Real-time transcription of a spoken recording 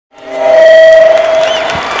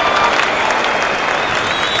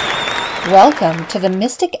Welcome to the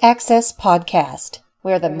Mystic Access Podcast,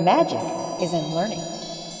 where the magic is in learning.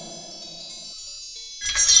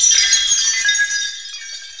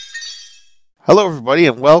 Hello, everybody,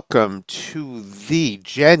 and welcome to the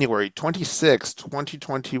January 26,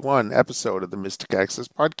 2021 episode of the Mystic Access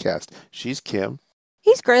Podcast. She's Kim.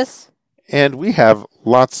 He's Chris. And we have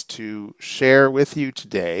lots to share with you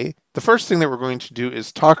today. The first thing that we're going to do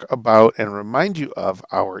is talk about and remind you of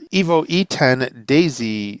our Evo E10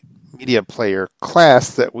 Daisy Media Player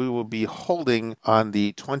class that we will be holding on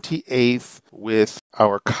the 28th with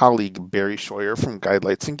our colleague Barry Scheuer from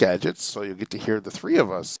Guidelights and Gadgets. So you'll get to hear the three of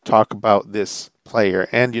us talk about this player.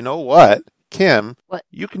 And you know what, Kim? What?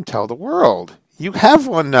 You can tell the world. You have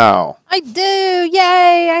one now. I do.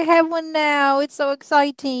 Yay. I have one now. It's so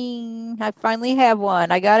exciting. I finally have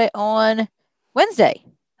one. I got it on Wednesday.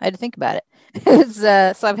 I had to think about it.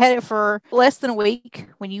 So I've had it for less than a week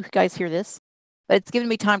when you guys hear this. But it's given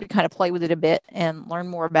me time to kind of play with it a bit and learn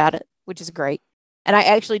more about it, which is great. And I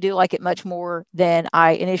actually do like it much more than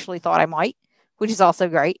I initially thought I might, which is also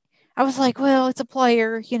great. I was like, well, it's a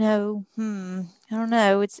player, I don't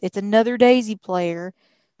know. It's another Daisy player.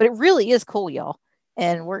 But it really is cool, y'all.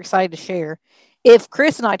 And we're excited to share. If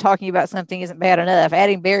Chris and I talking about something isn't bad enough,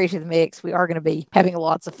 adding Barry to the mix, we are going to be having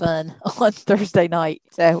lots of fun on Thursday night.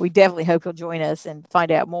 So we definitely hope you'll join us and find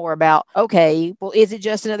out more about, okay, well, is it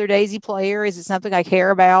just another Daisy player? Is it something I care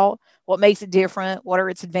about? What makes it different? What are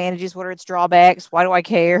its advantages? What are its drawbacks? Why do I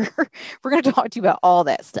care? We're going to talk to you about all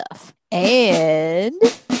that stuff. And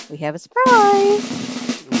we have a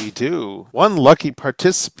surprise. We do. One lucky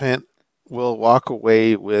participant will walk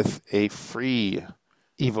away with a free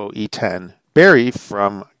Evo E10. Barry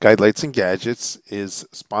from Guidelights and Gadgets is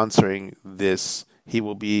sponsoring this. He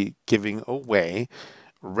will be giving away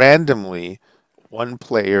randomly one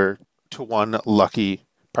player to one lucky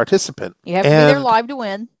participant. You have to be there live to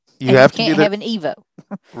win. You have to can't have an Evo.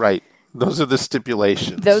 Right. Those are the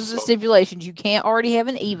stipulations. Those are the stipulations. You can't already have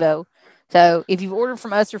an Evo. So if you've ordered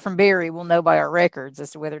from us or from Barry, we'll know by our records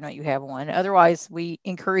as to whether or not you have one. Otherwise, we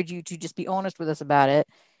encourage you to just be honest with us about it.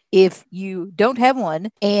 If you don't have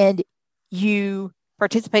one and you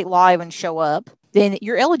participate live and show up, then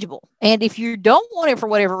you're eligible. And if you don't want it for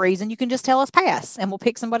whatever reason, you can just tell us pass and we'll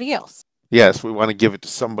pick somebody else. Yes, we want to give it to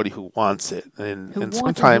somebody who wants it. And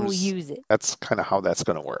sometimes we'll use it. That's kind of how that's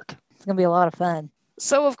going to work. It's going to be a lot of fun.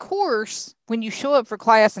 So, of course, when you show up for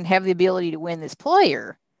class and have the ability to win this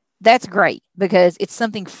player, that's great because it's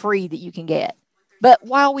something free that you can get. But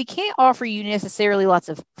while we can't offer you necessarily lots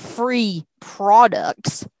of free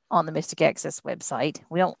products on the Mystic Access website,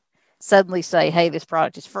 we don't suddenly say, hey, this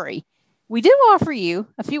product is free. We do offer you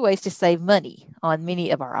a few ways to save money on many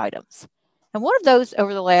of our items. And one of those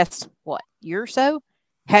over the last, year or so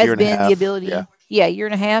has been the ability, year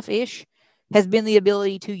and a half-ish, has been the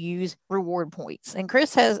ability to use reward points. And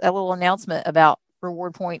Chris has a little announcement about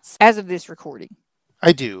reward points as of this recording.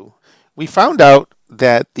 I do. We found out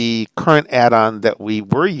that the current add-on that we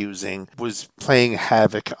were using was playing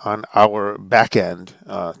havoc on our back end.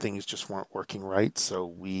 Things just weren't working right, so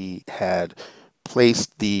we had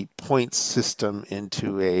placed the points system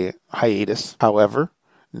into a hiatus. However,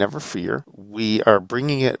 never fear, we are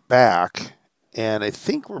bringing it back, and I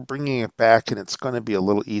think we're bringing it back, and it's going to be a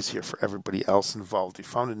little easier for everybody else involved. We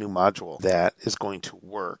found a new module that is going to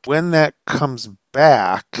work. When that comes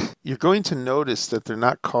back, you're going to notice that they're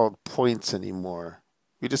not called points anymore.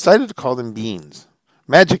 We decided to call them beans,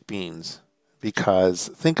 magic beans, because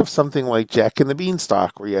think of something like Jack and the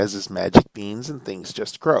Beanstalk, where he has his magic beans and things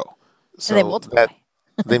just grow. So and they multiply.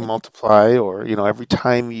 They multiply, or every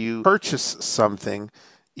time you purchase something,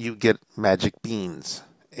 you get magic beans,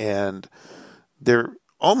 and they're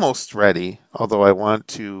almost ready, although I want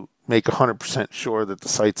to make 100% sure that the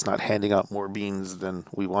site's not handing out more beans than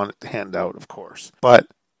we want it to hand out, of course. But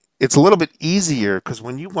it's a little bit easier because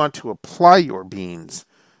when you want to apply your beans,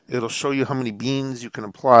 it'll show you how many beans you can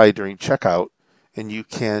apply during checkout, and you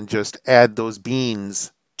can just add those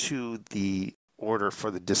beans to the order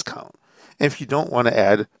for the discount. And if you don't want to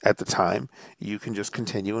add at the time, you can just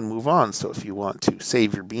continue and move on. So if you want to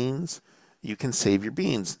save your beans, you can save your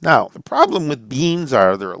beans. Now, the problem with beans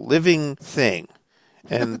are they're a living thing.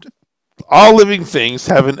 And all living things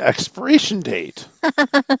have an expiration date.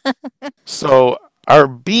 So our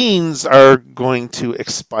beans are going to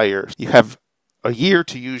expire. You have a year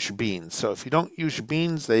to use your beans. So if you don't use your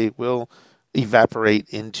beans, they will evaporate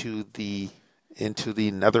into the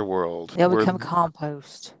netherworld. They'll become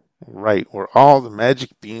compost. Right, where all the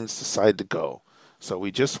magic beans decide to go. So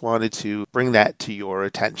we just wanted to bring that to your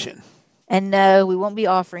attention. And no, we won't be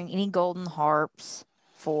offering any golden harps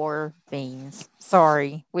for beans.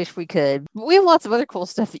 Sorry, wish we could. But we have lots of other cool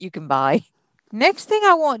stuff that you can buy. Next thing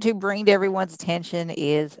I want to bring to everyone's attention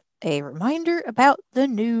is a reminder about the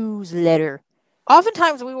newsletter.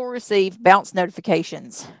 Oftentimes we will receive bounce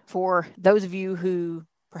notifications for those of you who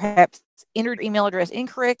perhaps entered email address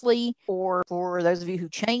incorrectly, or for those of you who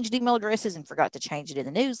changed email addresses and forgot to change it in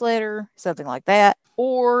the newsletter, something like that.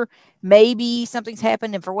 Or maybe something's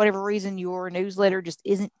happened and for whatever reason your newsletter just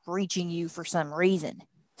isn't reaching you for some reason.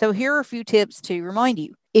 So here are a few tips to remind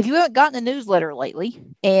you. If you haven't gotten a newsletter lately,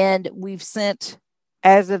 and we've sent,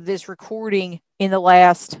 as of this recording, in the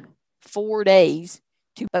last 4 days,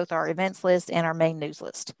 to both our events list and our main news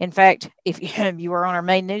list. In fact, if you are on our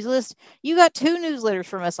main news list, you got 2 newsletters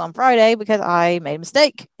from us on Friday because I made a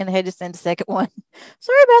mistake and had to send a second one.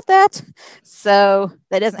 Sorry about that. So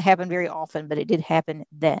that doesn't happen very often, but it did happen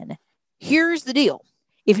then. Here's the deal.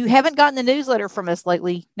 If you haven't gotten the newsletter from us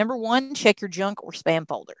lately, number 1, check your junk or spam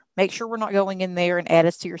folder. Make sure we're not going in there and add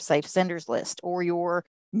us to your safe senders list or your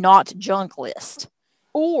not junk list.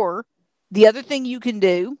 Or the other thing you can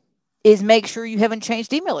do is make sure you haven't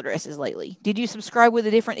changed email addresses lately. Did you subscribe with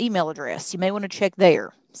a different email address? You may want to check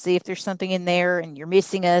there. See if there's something in there and you're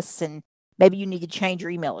missing us and maybe you need to change your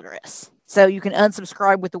email address. So you can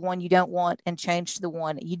unsubscribe with the one you don't want and change to the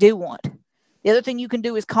one you do want. The other thing you can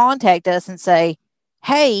do is contact us and say,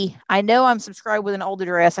 hey, I know I'm subscribed with an old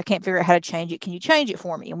address. I can't figure out how to change it. Can you change it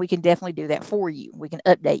for me? And we can definitely do that for you. We can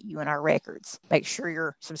update you in our records. Make sure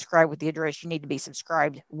you're subscribed with the address you need to be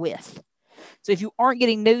subscribed with. So if you aren't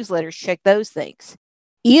getting newsletters, check those things.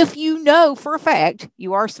 If you know for a fact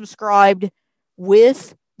you are subscribed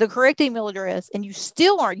with the correct email address and you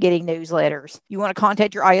still aren't getting newsletters, you want to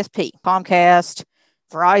contact your ISP, Comcast,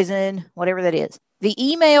 Verizon, whatever that is. The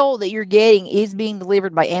email that you're getting is being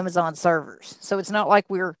delivered by Amazon servers. So it's not like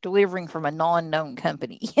we're delivering from a non-known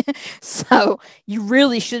company. So you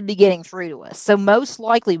really should be getting through to us. So most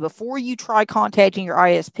likely, before you try contacting your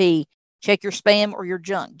ISP, check your spam or your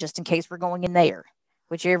junk, just in case we're going in there,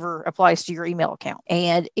 whichever applies to your email account.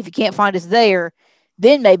 And if you can't find us there,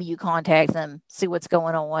 then maybe you contact them, see what's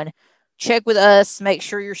going on. Check with us, make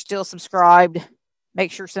sure you're still subscribed,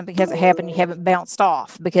 make sure something hasn't happened, you haven't bounced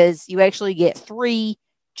off, because you actually get 3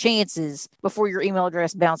 chances before your email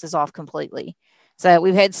address bounces off completely. So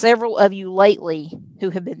we've had several of you lately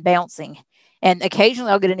who have been bouncing. And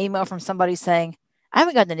occasionally I'll get an email from somebody saying, I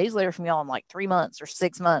haven't gotten the newsletter from y'all in like 3 months or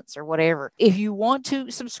 6 months or whatever. If you want to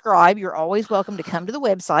subscribe, you're always welcome to come to the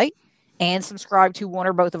website and subscribe to one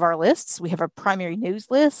or both of our lists. We have a primary news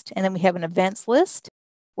list, and then we have an events list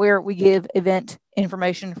where we give event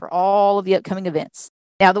information for all of the upcoming events.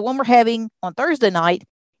 Now, the one we're having on Thursday night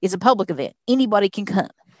is a public event. Anybody can come.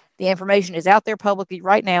 The information is out there publicly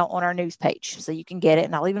right now on our news page, so you can get it.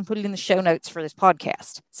 And I'll even put it in the show notes for this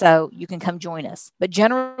podcast, so you can come join us. But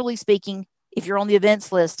generally speaking, if you're on the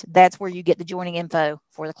events list, that's where you get the joining info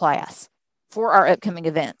for the class, for our upcoming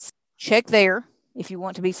events. Check there if you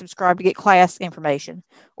want to be subscribed to get class information,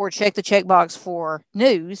 or check the checkbox for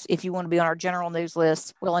news if you want to be on our general news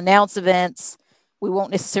list. We'll announce events. We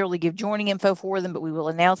won't necessarily give joining info for them, but we will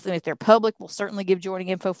announce them. If they're public, we'll certainly give joining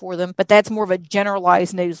info for them. But that's more of a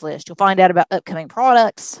generalized news list. You'll find out about upcoming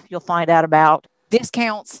products. You'll find out about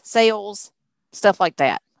discounts, sales, stuff like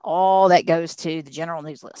that. All that goes to the general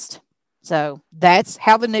news list. So that's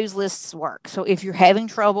how the news lists work. So if you're having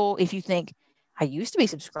trouble, if you think, I used to be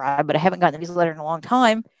subscribed, but I haven't gotten the newsletter in a long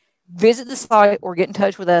time, visit the site or get in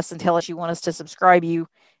touch with us and tell us you want us to subscribe you,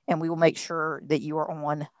 and we will make sure that you are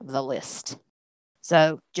on the list.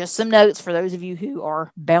 So just some notes for those of you who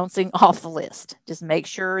are bouncing off the list. Just make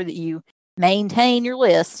sure that you maintain your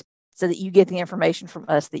list so that you get the information from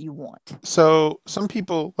us that you want. So some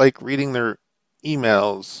people like reading their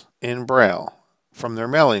emails in Braille from their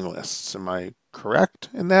mailing lists. Am I correct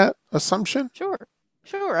in that assumption? Sure,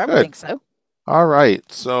 I would think so. All right.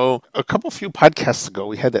 So a few podcasts ago,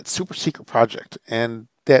 we had that super secret project, and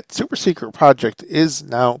that super secret project is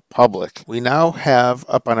now public. We now have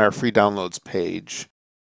up on our free downloads page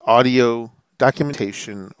audio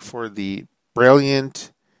documentation for the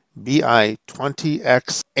Brailliant BI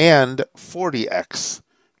 20X and 40X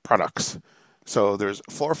products. So there's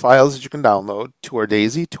 4 files that you can download. 2 are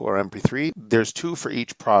DAISY, 2 are MP3. There's 2 for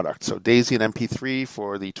each product. So DAISY and MP3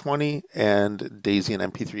 for the 20 and DAISY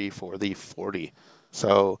and MP3 for the 40.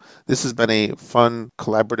 So this has been a fun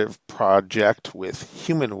collaborative project with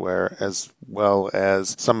Humanware, as well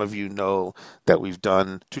as some of you know that we've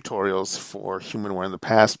done tutorials for Humanware in the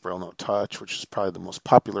past, Braille No Touch, which is probably the most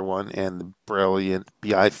popular one, and the Brailliant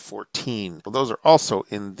BI 14. Well, those are also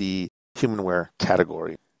in the Humanware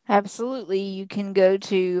category. Absolutely. You can go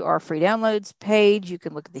to our free downloads page. You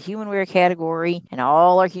can look at the Humanware category, and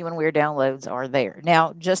all our Humanware downloads are there.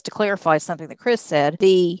 Now, just to clarify something that Chris said,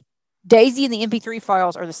 the Daisy and the MP3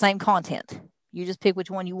 files are the same content. You just pick which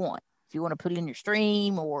one you want. If you want to put it in your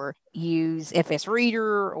stream or use FS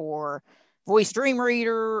Reader or Voice Dream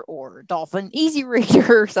Reader or Dolphin Easy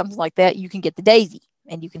Reader or something like that, you can get the Daisy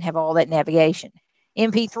and you can have all that navigation.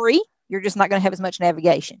 MP3, you're just not going to have as much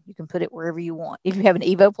navigation. You can put it wherever you want. If you have an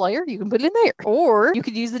Evo player, you can put it in there. Or you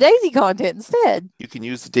could use the Daisy content instead. You can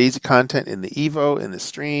use the Daisy content in the Evo, in the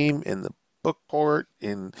stream, in the bookport,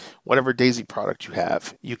 in whatever Daisy product you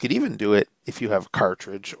have. You could even do it if you have a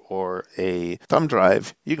cartridge or a thumb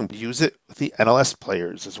drive. You can use it with the NLS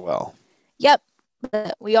players as well. Yep.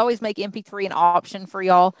 But we always make MP3 an option for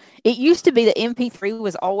y'all. It used to be that MP3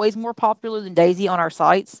 was always more popular than Daisy on our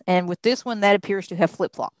sites. And with this one, that appears to have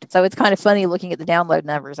flip-flopped. So it's kind of funny looking at the download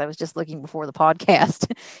numbers. I was just looking before the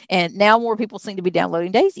podcast. And now more people seem to be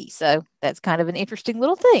downloading Daisy. So that's kind of an interesting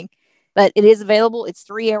little thing. But it is available. It's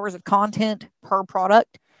 3 hours of content per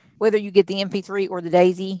product. Whether you get the MP3 or the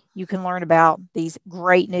Daisy, you can learn about these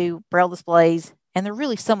great new Braille displays. And they're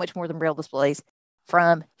really so much more than Braille displays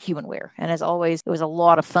from Humanware. And as always, it was a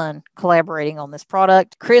lot of fun collaborating on this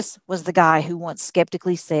product. Chris was the guy who once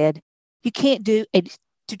skeptically said, you can't do a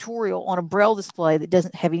tutorial on a Braille display that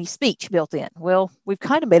doesn't have any speech built in. Well, we've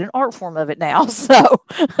kind of made an art form of it now. So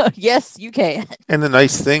yes, you can. And the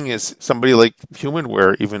nice thing is somebody like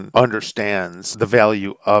Humanware even understands the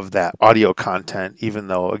value of that audio content, even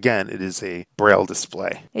though, again, it is a Braille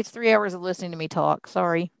display. It's 3 hours of listening to me talk.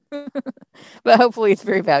 Sorry. But hopefully it's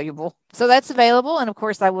very valuable. So that's available. And of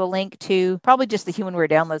course, I will link to probably just the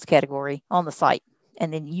Humanware downloads category on the site.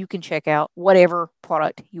 And then you can check out whatever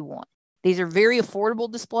product you want. These are very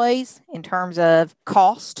affordable displays in terms of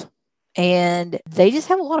cost. And they just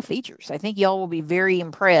have a lot of features. I think y'all will be very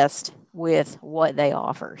impressed with what they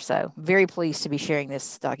offer. So very pleased to be sharing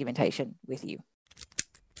this documentation with you.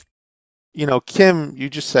 You know, Kim, you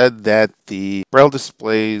just said that the Braille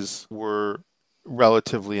displays were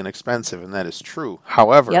relatively inexpensive, and that is true.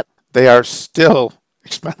 However, they are still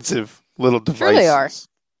expensive little devices. Sure they are.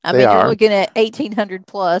 I mean, you're looking at $1,800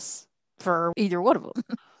 plus for either one of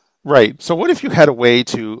them. Right. So what if you had a way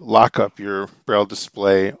to lock up your Braille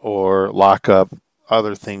display or lock up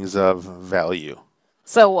other things of value?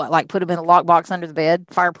 So what, like put them in a lockbox under the bed,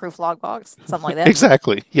 fireproof lockbox, something like that?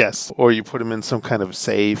 Exactly, yes. Or you put them in some kind of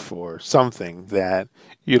safe or something that,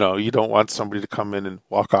 you know, you don't want somebody to come in and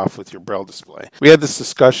walk off with your Braille display. We had this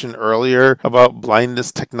discussion earlier about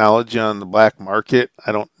blindness technology on the black market.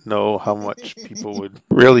 I don't know how much people would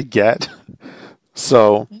really get.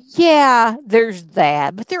 So yeah, there's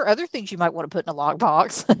that. But there are other things you might want to put in a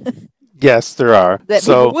lockbox. Yes, there are. That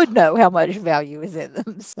people would know how much value is in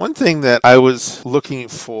them. One thing that I was looking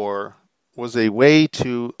for was a way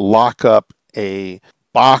to lock up a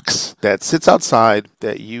box that sits outside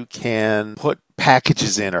that you can put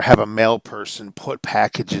packages in or have a mail person put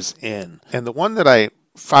packages in. And the one that I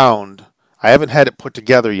found, I haven't had it put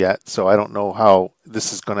together yet, so I don't know how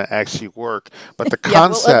this is going to actually work. But the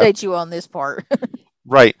concept... we'll update you on this part.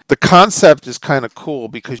 Right. The concept is kind of cool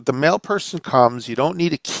because the mail person comes, you don't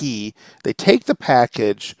need a key. They take the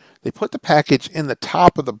package, they put the package in the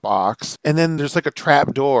top of the box, and then there's like a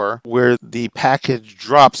trap door where the package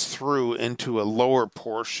drops through into a lower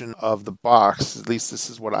portion of the box. At least this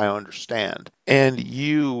is what I understand. And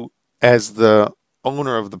you, as the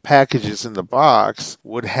owner of the packages in the box,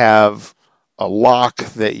 would have a lock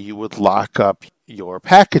that you would lock up your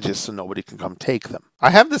packages so nobody can come take them. I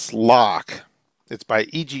have this lock. It's by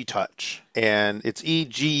EG Touch, and it's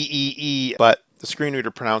EGEE, but the screen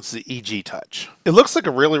reader pronounces it EG Touch. It looks like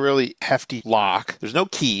a really, really hefty lock. There's no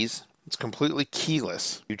keys. It's completely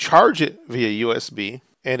keyless. You charge it via USB,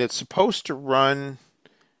 and it's supposed to run,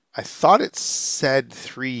 I thought it said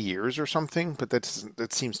 3 years or something, but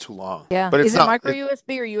that seems too long. Yeah. But is it micro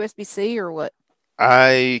USB or USB-C or what?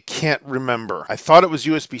 I can't remember. I thought it was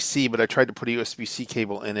USB-C, but I tried to put a USB-C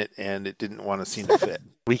cable in it, and it didn't want to seem to fit.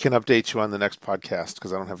 We can update you on the next podcast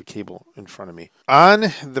because I don't have a cable in front of me. On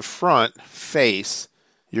the front face,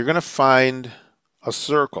 you're going to find a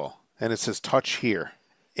circle, and it says touch here.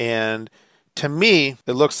 And to me,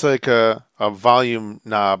 it looks like a volume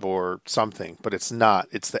knob or something, but it's not.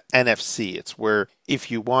 It's the NFC. It's where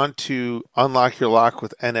if you want to unlock your lock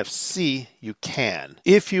with NFC, you can.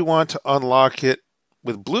 If you want to unlock it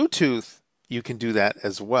with Bluetooth, you can do that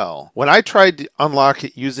as well. When I tried to unlock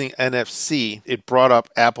it using NFC, it brought up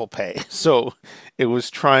Apple Pay. So it was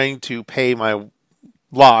trying to pay my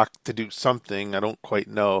lock to do something. I don't quite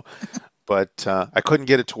know. but I couldn't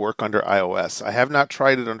get it to work under iOS. I have not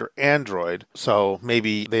tried it under Android, so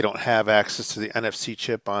maybe they don't have access to the NFC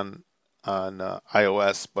chip on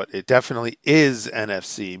iOS, but it definitely is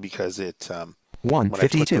NFC because it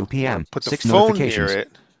 1:52 p.m. Put the 6 phone near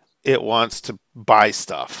notifications. it wants to buy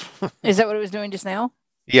stuff. Is that what it was doing just now?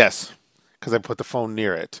 Yes, because I put the phone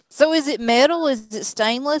near it. So is it metal? Is it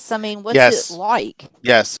stainless? I mean, what's Yes. it like?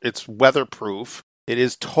 Yes, it's weatherproof. It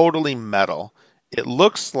is totally metal. It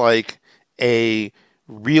looks like a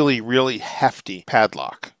really, really hefty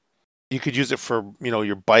padlock. You could use it for,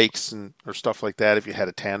 your bikes or stuff like that if you had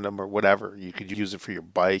a tandem or whatever. You could use it for your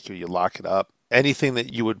bike or you lock it up. Anything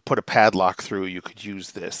that you would put a padlock through, you could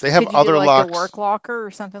use this. They have Could you other do like locks. a work locker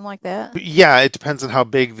or something like that? But yeah, it depends on how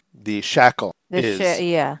big the shackle is.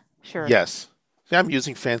 Yeah, sure. Yes. Yeah, I'm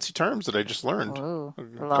using fancy terms that I just learned Ooh, a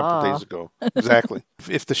couple of days ago. Exactly.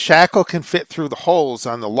 If the shackle can fit through the holes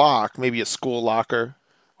on the lock, maybe a school locker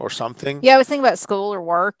or something. Yeah, I was thinking about school or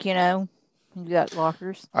work, You got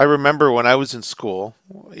lockers. I remember when I was in school,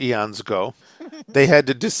 eons ago, they had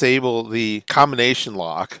to disable the combination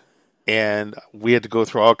lock, and we had to go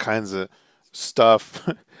through all kinds of stuff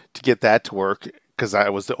to get that to work because I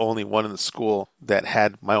was the only one in the school that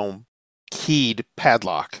had my own keyed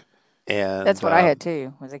padlock. And That's what I had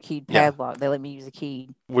too, was a keyed yeah. padlock. They let me use a key.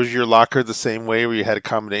 Was your locker the same way where you had a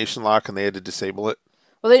combination lock and they had to disable it?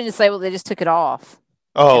 Well, they didn't disable it, they just took it off.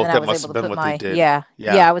 Oh, And then I that was must able have to been put what they did. Yeah,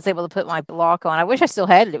 Yeah. I was able to put my lock on. I wish I still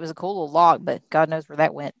had it. It was a cool little lock, but God knows where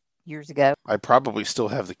that went years ago. I probably still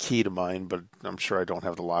have the key to mine, but I'm sure I don't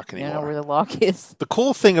have the lock I anymore. don't know where the lock is. The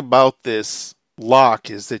cool thing about this lock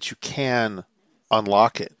is that you can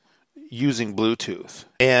unlock it using Bluetooth.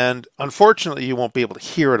 And unfortunately, you won't be able to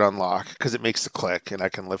hear it unlock because it makes the click, and I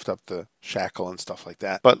can lift up the shackle and stuff like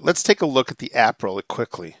that. But let's take a look at the app really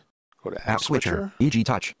quickly. Go to App switcher. EG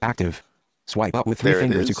Touch. Active. Swipe up with There 3 it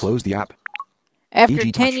fingers to is. close the app. After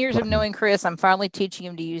EG 10 touch years of button. knowing Chris, I'm finally teaching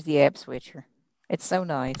him to use the app switcher. It's so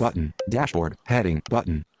nice. Button. Dashboard. Heading.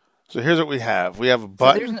 Button. So here's what we have. We have a So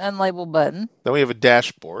button, there's an unlabeled button. then we have a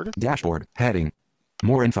dashboard. Dashboard. Heading.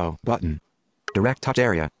 More info. Button. Direct touch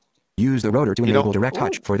area. Use the rotor to You enable don't- direct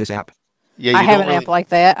touch for this app. Yeah, I you have don't an really, app like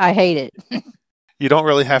that. I hate it. you don't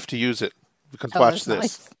really have to use it. You can Oh, watch that's this.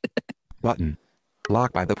 nice. Button.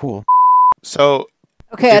 Lock by the pool. So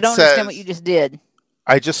Okay, I It don't understand says- what you just did.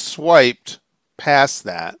 I just swiped past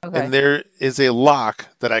that, Okay. and there is a lock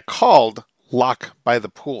that I called Lock by the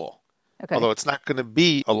Pool. Okay. Although it's not going to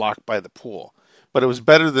be a lock by the pool. But it was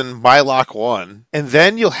better than my lock one. And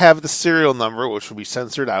then you'll have the serial number, which will be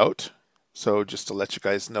censored out. So just to let you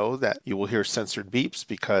guys know that you will hear censored beeps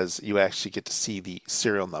because you actually get to see the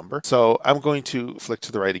serial number. So I'm going to flick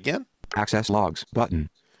to the right again. Access logs. Button.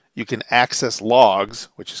 You can access logs,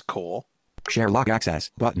 which is cool. Share lock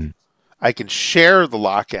access. Button. I can share the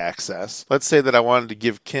lock access. Let's say that I wanted to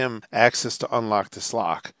give Kim access to unlock this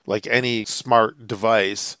lock. Like any smart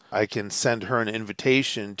device, I can send her an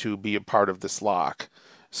invitation to be a part of this lock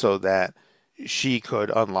so that she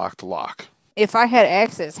could unlock the lock. If I had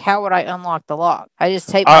access, how would I unlock the lock? I just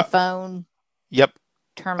take my phone, Yep,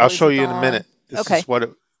 turn I'll show you Bluetooth in a on. minute. Okay.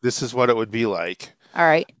 This is what it would be like. All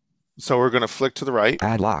right. So we're going to flick to the right.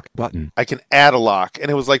 Add lock. Button. I can add a lock, and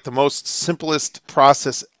it was like the most simplest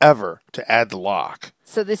process ever to add the lock.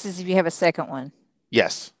 So this is if you have a second one.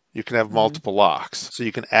 Yes, you can have multiple locks. So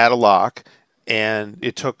you can add a lock, and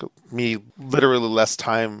it took me literally less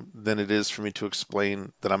time than it is for me to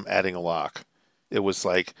explain that I'm adding a lock. It was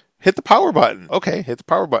like, hit the power button. Okay, hit the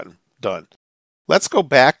power button. Done. Let's go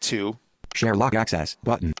back to Share lock access.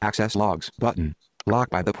 Button. Access logs. Button. Lock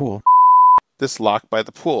by the pool. this lock by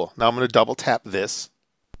the pool. Now I'm going to double tap this.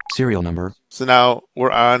 Serial number. So now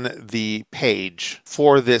we're on the page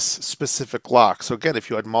for this specific lock. So again, if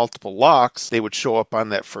you had multiple locks, they would show up on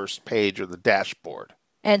that first page or the dashboard.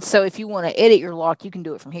 And so if you want to edit your lock, you can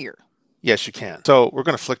do it from here. Yes, you can. So we're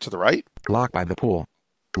going to flick to the right. Lock by the pool.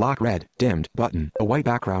 Lock red. Dimmed. Button. A white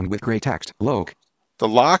background with gray text. Lock. The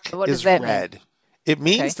lock What does is that mean? red. It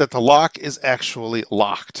means Okay. that the lock is actually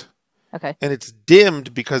locked. Okay. And it's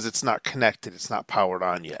dimmed because it's not connected. It's not powered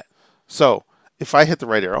on yet. So if I hit the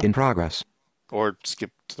right arrow In progress. or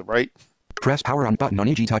skip to the right, Press power on button on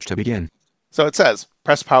EG Touch to begin. so it says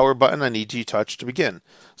press power button on EG Touch to begin.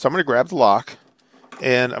 So I'm going to grab the lock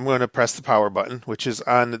and I'm going to press the power button, which is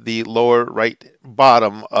on the lower right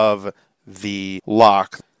bottom of the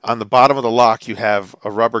lock. On the bottom of the lock, you have a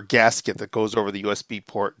rubber gasket that goes over the USB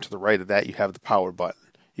port. To the right of that, you have the power button.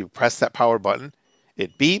 You press that power button.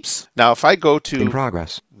 It beeps. Now, if I go In to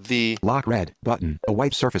progress. the Lock red. Button. A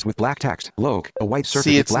white surface with black text. Lock. A white surface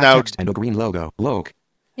See, with it's black now- text and a green logo. Lock.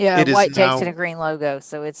 Yeah, It is white text now- and a green logo,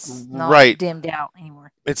 so it's not Right. dimmed out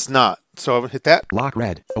anymore. It's not. So I'm gonna hit that. Lock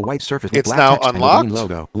red. A white surface with It's black now text unlocked. and a green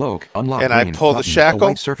logo. Lock. Unlock And I green. pull the button. shackle. A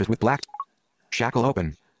white surface with black. Shackle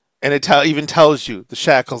open. And it even tells you the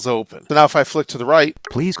shackle's open. So now if I flick to the right,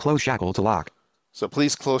 Please close shackle to lock. so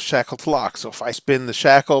please close shackle to lock. So if I spin the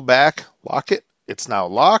shackle back, lock it, it's now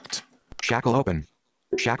locked. Shackle open.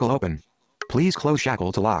 Shackle open. Please close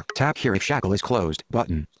shackle to lock. Tap here if shackle is closed.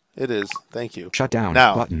 Button. It is. Thank you. Shut down.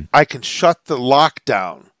 Now, Button. I can shut the lock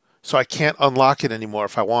down, so I can't unlock it anymore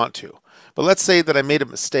if I want to. But let's say that I made a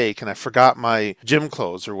mistake and I forgot my gym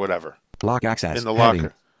clothes or whatever Lock access. in the Heading.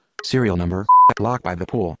 locker. Serial number. Lock by the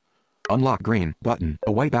pool. Unlock green. Button.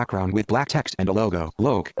 A white background with black text and a logo.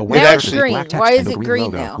 Loc. A white Now surface it's with green. black text Why and is a it green green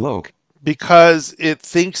logo. now? Loc. Because it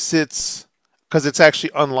thinks because it's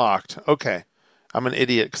actually unlocked. Okay. I'm an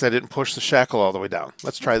idiot because I didn't push the shackle all the way down.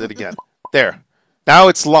 Let's try that again. There. Now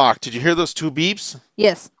it's locked. Did you hear those 2 beeps?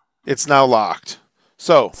 Yes. It's now locked.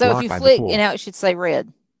 So, So Lock if you by the flick, pool. and now it should say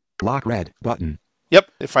red. Lock red. Button. yep,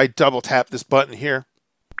 if I double tap this button here,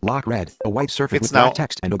 Lock red. A white surface It's with black now-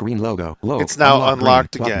 text and a green logo. Loc. it's now Unlock green.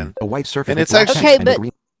 unlocked Button. again. A white surface And with it's black actually- text Okay, and a but-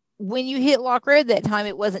 green. When you hit lock red that time,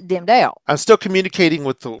 it wasn't dimmed out. I'm still communicating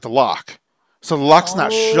with the lock. So the lock's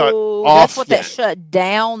not shut Oh, off That's what yet. that shut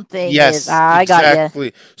down thing Yes, is. I got you.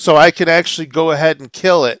 exactly. So I can actually go ahead and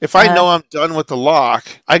kill it. If I know I'm done with the lock,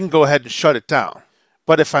 I can go ahead and shut it down.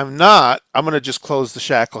 But if I'm not, I'm going to just close the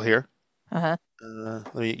shackle here. Uh-huh.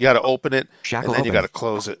 You got to open it, Shackle and then you open. got to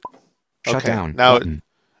close it. Shut okay, down. now Button.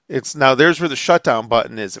 It's now there's where the shutdown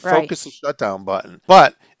button is. It Right. focuses the shutdown button.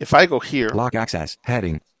 But if I go here, Lock access.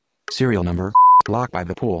 Heading. Serial number. Lock by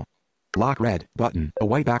the pool. Lock red. Button. A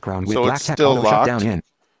white background with So black it's text. still Auto shut locked. down in.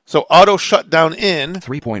 so auto shutdown in.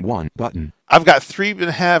 3.1. Button. I've got 3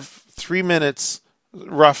 minutes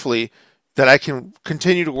roughly that I can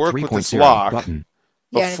continue to work with this 3.0. lock Button.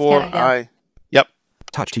 Yeah, and it's before counting down. Yep.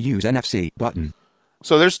 Touch to use NFC. Button.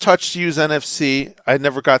 So there's touch to use NFC. I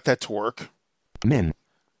never got that to work. Min.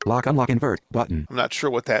 Lock unlock invert. Button. I'm not sure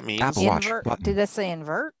what that means. Apple Watch Invert. button. Did that say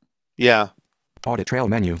invert? Yeah. Audit trail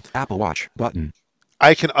menu. Apple Watch. Button.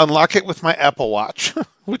 I can unlock it with my Apple Watch,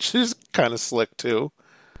 which is kind of slick too.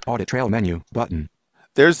 Audit trail menu. Button.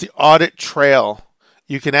 There's the audit trail.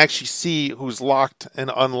 You can actually see who's locked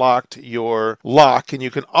and unlocked your lock, and you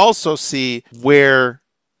can also see where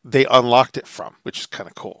they unlocked it from, which is kind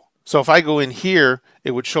of cool. So if I go in here,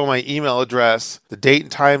 it would show my email address, the date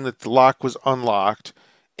and time that the lock was unlocked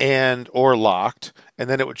and or locked, and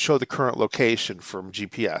then it would show the current location from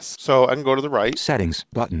GPS. So I can go to the right. Settings.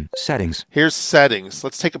 Button. Settings. Here's settings.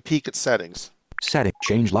 Let's take a peek at settings. Setting.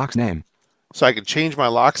 Change lock's name. So I can change my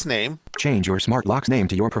lock's name. Change your smart lock's name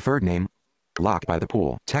to your preferred name. Lock by the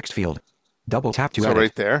pool. Text field. Double tap to So edit.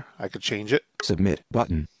 right there, I could change it. Submit.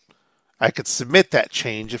 Button. I could submit that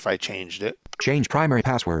change if I changed it. Change primary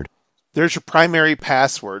password. There's your primary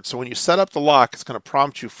password. So when you set up the lock, it's going to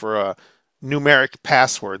prompt you for a numeric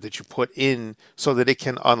password that you put in so that it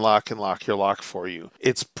can unlock and lock your lock for you.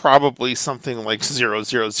 It's probably something like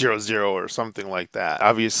 0000 or something like that.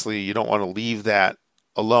 Obviously, you don't want to leave that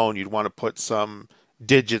alone. You'd want to put some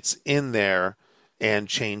digits in there and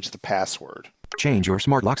change the password. Change your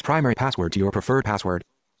smart lock's primary password to your preferred password.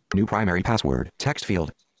 New primary password. Text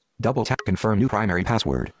field. Double tap. Confirm new primary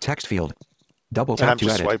password. Text field. Double And I'm tap to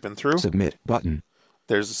just edit. swiping through. Submit. Button.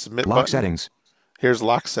 There's a submit Lock button. settings. Here's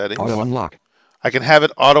lock settings. Auto unlock. I can have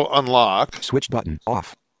it auto unlock. Switch button.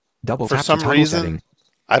 Off. Double For tap some to toggle reason, setting.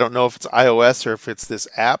 I don't know if it's iOS or if it's this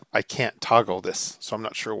app. I can't toggle this, so I'm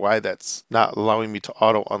not sure why that's not allowing me to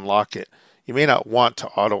auto unlock it. You may not want to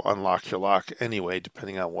auto unlock your lock anyway,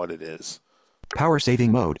 depending on what it is. Power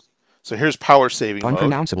saving mode. So here's power saving mode.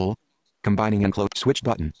 Unpronounceable. Combining and close. Switch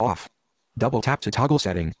button. Off. Double tap to toggle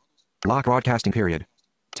setting. Lock broadcasting period.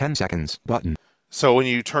 10 seconds. Button. So when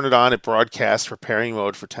you turn it on, it broadcasts repairing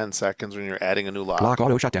mode for 10 seconds when you're adding a new lock. Lock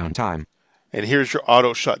auto shutdown time. And here's your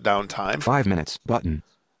auto shutdown time. 5 minutes. Button.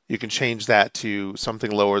 You can change that to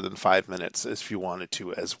something lower than 5 minutes if you wanted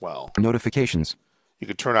to as well. Notifications. You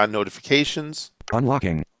can turn on notifications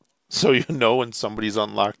Unlocking. so you know when somebody's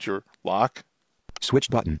unlocked your lock. Switch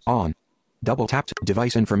button. On. Double tap to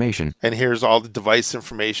device information. And here's all the device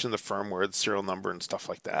information, the firmware, the serial number, and stuff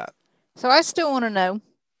like that. So I still want to know,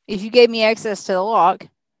 if you gave me access to the lock,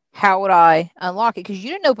 how would I unlock it? Because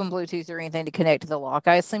you didn't open Bluetooth or anything to connect to the lock.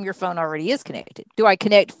 I assume your phone already is connected. Do I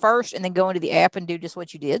connect first and then go into the app and do just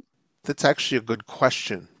what you did? That's actually a good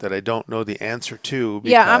question that I don't know the answer to.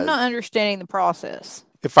 Yeah, I'm because not understanding the process.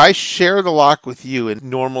 If I share the lock with you in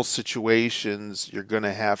normal situations, you're going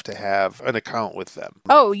to have an account with them.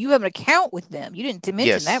 Oh, you have an account with them. You didn't mention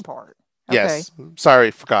Yes. that part. Yes.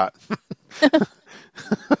 Sorry, forgot.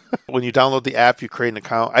 When you download the app, you create an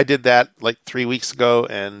account. I did that like 3 weeks ago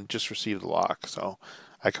and just received the lock. So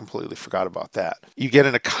I completely forgot about that. You get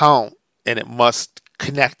an account and it must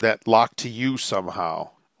connect that lock to you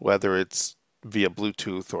somehow, whether it's via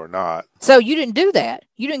Bluetooth or not. So you didn't do that?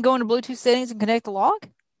 You didn't go into Bluetooth settings and connect the lock?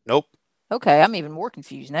 Nope. Okay, I'm even more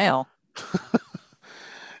confused now.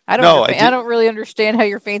 I don't really understand how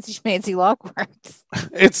your fancy lock works.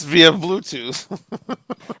 It's via Bluetooth.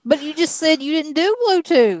 But you just said you didn't do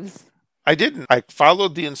Bluetooth. I didn't. I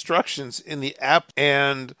followed the instructions in the app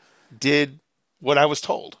and did what I was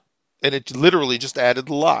told. And it literally just added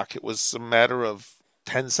the lock. It was a matter of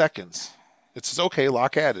 10 seconds. It says, okay,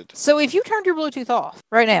 lock added. So if you turned your Bluetooth off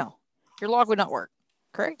right now, your lock would not work,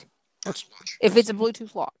 correct? If it's a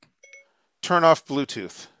Bluetooth lock. Turn off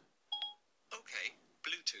Bluetooth. Okay,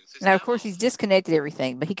 Bluetooth is Now, of course, he's disconnected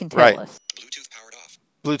everything, but he can tell us. Bluetooth powered off.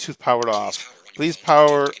 Bluetooth powered off. Please Please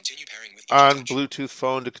power continue pairing with on EG Touch. Bluetooth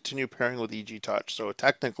phone to continue pairing with EG Touch. So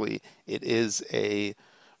technically, it is a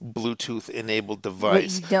Bluetooth-enabled But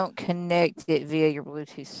device. you don't connect it via your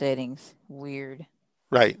Bluetooth settings. Weird.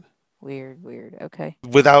 Right. Weird. Okay.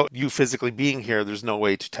 Without you physically being here, there's no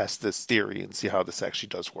way to test this theory and see how this actually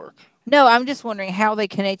does work. No, I'm just wondering how they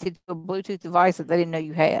connected to a Bluetooth device that they didn't know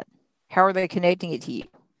you had. How are they connecting it to you?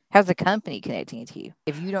 How's the company connecting it to you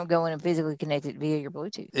if you don't go in and physically connect it via your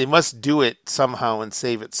Bluetooth? It must do it somehow and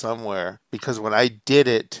save it somewhere, because when I did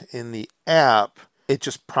it in the app, it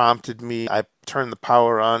just prompted me. I turned the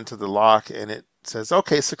power on to the lock and it says,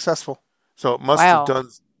 okay, successful. So it must Wow.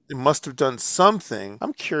 have done something.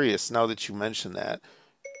 I'm curious now that you mentioned that.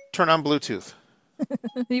 Turn on Bluetooth.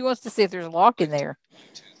 He wants to see if there's a lock in there.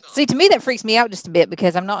 See, to me, that freaks me out just a bit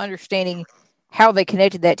because I'm not understanding how they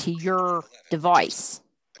connected that to your device.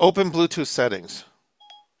 Open Bluetooth settings.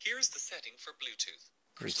 Here is the setting for Bluetooth.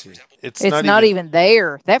 Let me see. Apple- It's Not even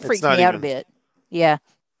there. That it's freaks not me out a even- bit. Yeah,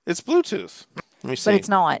 It's Bluetooth. Let me see. but it's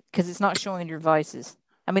not because it's not showing your devices.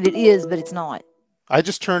 I mean, it is, but it's not. I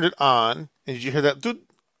just turned it on. And did you hear that? Dude.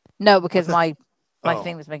 No, because my Oh.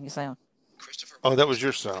 thing was making a sound. Christopher Oh, that was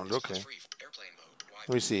your sound. Okay. Airplane mode.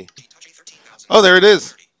 Let me see. Touching 13,000. Oh, there it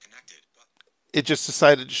is. Connected. It just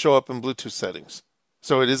decided to show up in Bluetooth settings.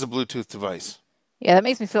 So it is a Bluetooth device. Yeah, that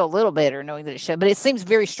makes me feel a little better knowing that it showed. But it seems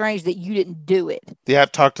very strange that you didn't do it. The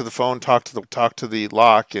app talked to the phone, talked to the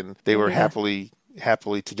lock, and they were Yeah.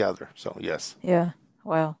 happily together. So yes, Yeah.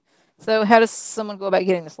 Wow. So how does someone go about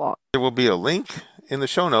getting this lock? there will be a link in the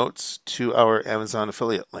show notes to our Amazon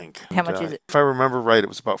affiliate link. How much is it? If I remember right, it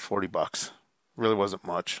was about $40. Really wasn't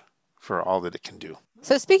much for all that it can do.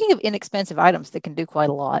 So speaking of inexpensive items that can do quite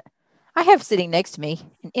a lot, I have sitting next to me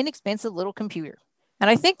an inexpensive little computer. And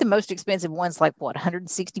I think the most expensive one's like what,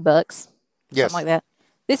 $160? Yes. Something like that.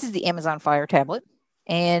 This is the Amazon Fire tablet.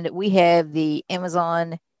 And we have the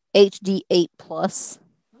Amazon HD8 Plus.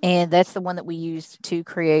 And that's the one that we used to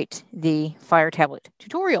create the Fire tablet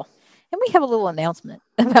tutorial. And we have a little announcement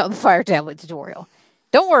about the Fire tablet tutorial.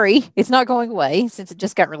 Don't worry, it's not going away since it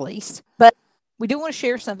just got released. But we do want to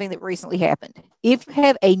share something that recently happened. If you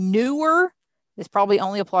have a newer, this probably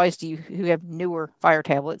only applies to you who have newer Fire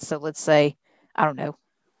tablets. So let's say, I don't know,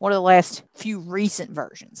 one of the last few recent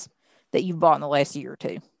versions that you've bought in the last year or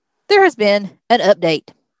two. There has been an update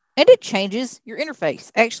and it changes your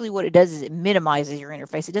interface. Actually, what it does is it minimizes your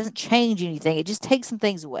interface. It doesn't change anything. It just takes some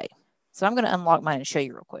things away. So I'm going to unlock mine and show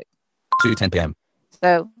you real quick. 2:10 p.m.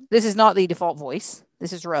 So this is not the default voice.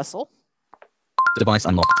 This is Russell. Device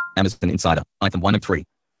unlocked. Amazon Insider. Item 1 of 3.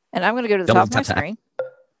 And I'm going to go to the Double top of my tap to screen.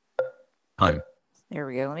 Home. There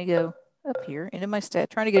we go. Let me go up here into my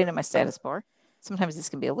trying to get into my status bar. Sometimes this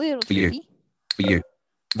can be a little For you. tricky. For you.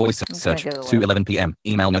 Voice gonna search. go to the 2:11 p.m.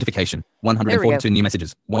 Email notification. 142 new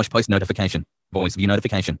messages. Watch post notification. Voice view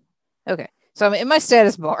notification. Okay. So I'm in my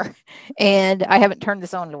status bar and I haven't turned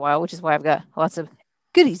this on in a while, which is why I've got lots of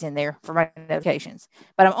goodies in there for my notifications.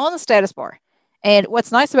 But I'm on the status bar. And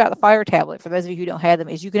what's nice about the Fire tablet, for those of you who don't have them,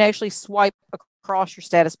 is you can actually swipe across your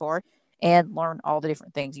status bar and learn all the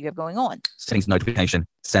different things you have going on. Settings notification.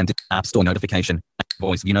 Send App Store notification.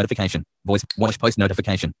 Voice view notification. Voice watch post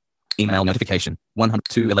notification. Email notification.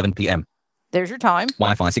 102:11 p.m. There's your time.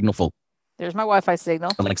 Wi-Fi signal full. There's my Wi-Fi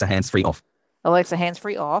signal. Alexa hands-free off. Alexa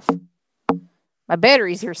hands-free off. My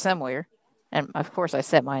battery's here somewhere. And of course, I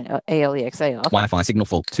set mine ALEXA off. Wi-Fi signal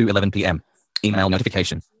full. 2:11 p.m. Email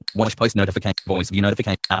notification. Watch post notification. Voice view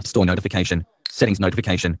notification. App Store notification. Settings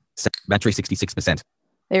notification. Battery 66%.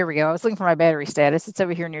 There we go. I was looking for my battery status. It's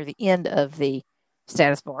over here near the end of the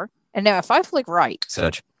status bar. And now if I flick right,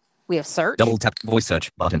 Search. we have search, Double tap voice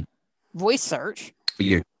search button. voice search,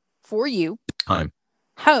 For you. home,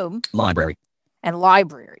 Home. Library. and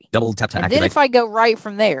library. Double tap to And then activate if I go right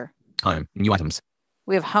from there, home. New items.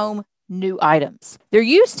 we have home new items. There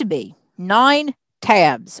used to be 9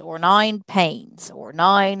 tabs or 9 panes or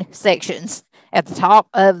 9 sections at the top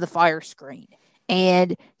of the Fire screen.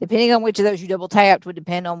 And depending on which of those you double tapped would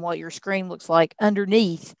depend on what your screen looks like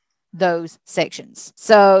underneath those sections.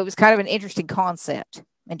 So it was kind of an interesting concept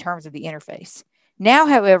in terms of the interface. Now,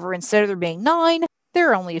 however, instead of there being 9,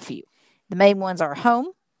 there are only a few. The main ones are Home,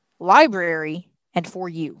 Library, and For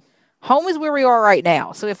You. Home is where we are right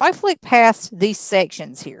now. So if I flick past these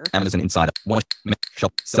sections here, Amazon Insider. Watch.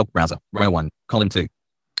 Shop. Self browser. Row 1. Column 2.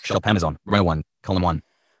 Shop Amazon. Row 1. Column 1.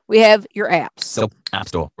 we have your apps. Self App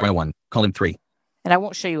Store. Row 1. Column 3. And I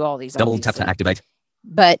won't show you all these, Double tap obviously, to activate.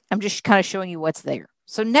 but I'm just kind of showing you what's there.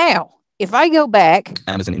 So now, if I go back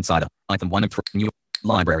Amazon Insider. Item 1 of 3. New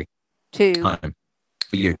Library. to Home.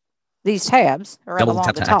 For You. these tabs around Double along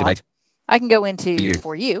tap the to top, activate. I can go into For You.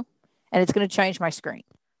 For You, and it's going to change my screen.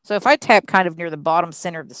 So if I tap kind of near the bottom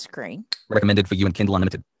center of the screen, Recommended for you and Kindle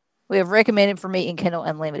Unlimited. we have recommended for me in Kindle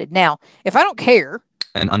Unlimited. Now, if I don't care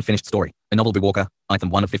An unfinished story. A novel by Walker. Item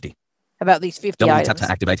 1 of 50. about these 50 Double items, tap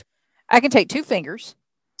to activate. I can take 2 fingers,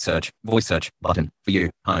 Search. Voice search. Button. For You.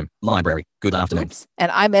 Home. Library. Good afternoon. oops,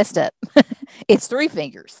 and I messed up. It's 3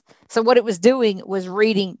 fingers. So what it was doing was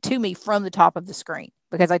reading to me from the top of the screen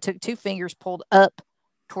because I took 2 fingers, pulled up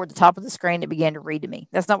toward the top of the screen, it began to read to me.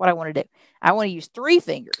 That's not what I want to do. I want to use 3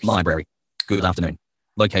 fingers. Library. Good afternoon.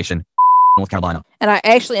 Location. North Carolina. And I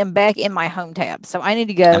actually am back in my home tab. So I need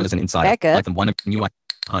to go Amazon Insider. back up. Item 1 of New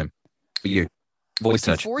Home. For You. Voice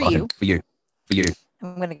search. For Button. You. For You. For You.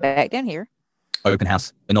 I'm going to go back down here. Open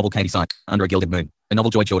House. A novel Katie Side. Under a Gilded Moon. A novel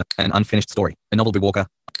Joy Jordan. An unfinished story. A novel by Walker.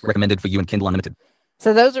 Recommended for you and Kindle Unlimited.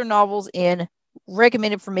 So those are novels in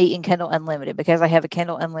recommended for me in Kindle Unlimited because I have a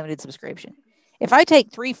Kindle Unlimited subscription. If I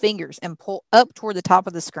take 3 fingers and pull up toward the top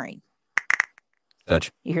of the screen,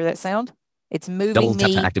 Search. you hear that sound? It's moving Double tap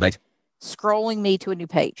me, to activate. scrolling me to a new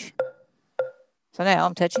page. So now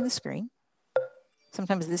I'm touching the screen.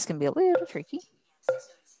 Sometimes this can be a little tricky.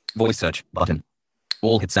 Voice search. Button.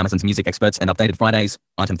 All hits Amazon's music experts and updated Fridays.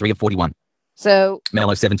 Item 3 of 41. So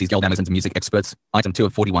Mellow 70s Gold Amazon's music experts. Item 2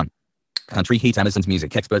 of 41. Country Heat Amazon's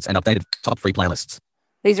music experts and updated top free playlists.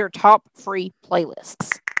 these are top free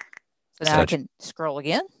playlists. So now I Search. can scroll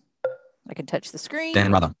again. I can touch the screen.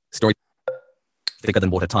 Dan Ruther. Story. Thicker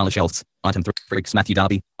Than Water Tyler Shells. Item 3. Freaks Matthew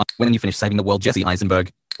Darby. When You Finish Saving the World Jesse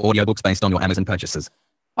Eisenberg. Audiobooks based on your Amazon purchases.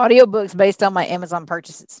 Audiobooks based on my Amazon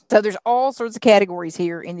purchases. So there's all sorts of categories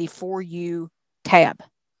here in the For You tab.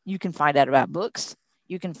 You can find out about books.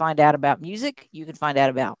 You can find out about music. You can find out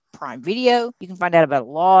about Prime Video. You can find out about a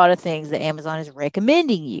lot of things that Amazon is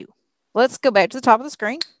recommending you. Let's go back to the top of the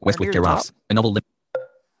screen. or Westwick near the top. Giraffes. A novel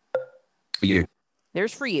for you.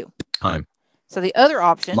 There's For You. Home. So the other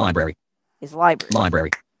option Library. is Library. Library.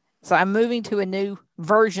 So I'm moving to a new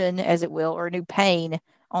version, as it will, or a new pane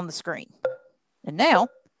on the screen. And now,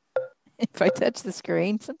 if I touch the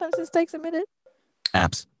screen, sometimes this takes a minute.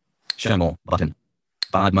 Apps. Show more. Button.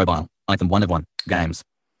 Bard Mobile. Item 1 of 1. Games.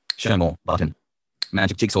 Show more. Button.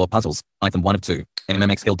 Magic Jigsaw Puzzles. Item 1 of 2.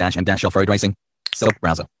 MMX Hill Dash and Dash Off-Road Racing. Self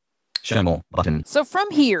Browser. Show more. Button. So from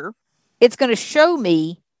here, it's going to show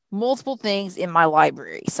me multiple things in my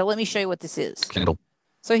library. So let me show you what this is. Kindle.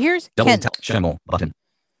 So here's Double Kindle. tap. Show more. Button.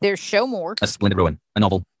 There's Show More A Splendid Ruin. A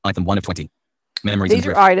novel. Item 1 of 20. Memories These and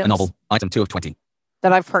are Drift. items. A novel. Item 2 of 20.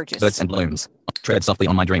 that I've purchased. Birds and Blooms. Tread Softly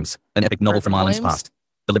on My Dreams. An epic novel Birds from and Ireland's Blooms? past.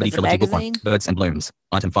 The Liberty It's a Trilogy Book 1. magazine? Birds and Blooms.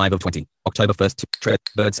 Item 5 of 20. October 1st. Tread.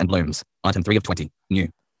 Birds and Blooms. Item 3 of 20. New.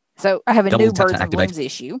 So I have a Double new tap to Birds and activate. Blooms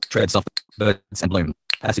issue. Tread Soft. Birds and Bloom.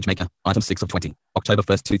 Passage Maker. Item 6 of 20. October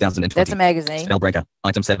 1st, 2020. That's a magazine. Spellbreaker.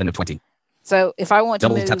 Item 7 of 20. So if I want to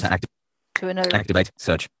Double move tap to to another activate.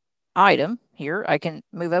 Search. item here, I can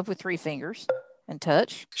move up with 3 fingers and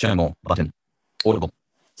touch. Show more. Button. Audible.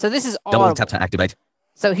 So this is Double Audible. tap to activate.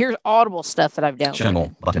 So here's Audible stuff that I've Show more.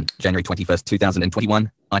 downloaded. Button. January 21st,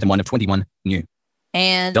 2021. Item 1 of 21. New.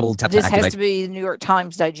 And Double tap to this has activate. to be the New York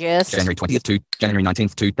Times Digest. January 20th to January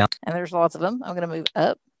 19th, 2000. And there's lots of them. I'm going to move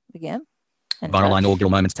up again. And Viral touch.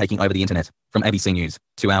 inaugural moments taking over the internet. From ABC News.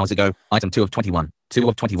 2 hours ago. Item 2 of 21. 2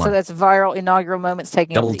 of 21. So that's viral inaugural moments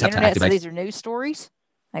taking Double over the tap to internet. So activate. these are news stories.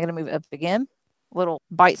 I'm going to move up again. Little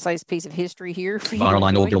bite-sized piece of history here for you to Viral enjoy.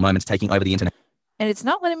 inaugural moments taking over the internet. And it's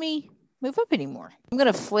not letting me move up anymore. I'm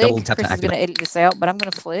going to flick. Double tap to Chris is going to edit this out, but I'm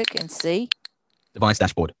going to flick and see. Device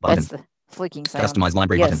dashboard. Button. That's the flicking sound. Customize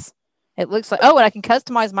library button. Yes. It looks like, oh, and I can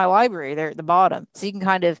customize my library there at the bottom. So you can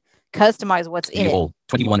kind of customize what's in View it. all.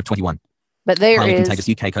 21 of 21. But there Highly is, contagious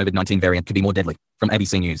UK COVID-19 variant could be more deadly. From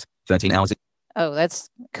ABC News. 13 hours. Oh, that's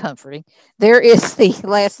comforting. There is the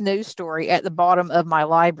last news story at the bottom of my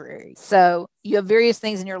library. So you have various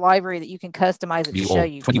things in your library that you can customize it to View show all.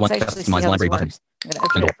 you. 21 Let's actually see customize how library this button. works. I'm going to open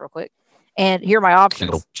it Kindle. up real quick. And here are my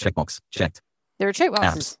Kindle. options. Checkbox. Checked. There are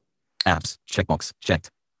checkboxes. Apps. Checkbox. Checked.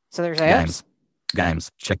 So there's Games. apps.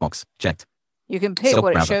 Games. Checkbox. Checked. You can pick Self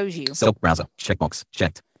what it browser. shows you. Self browser. Checkbox.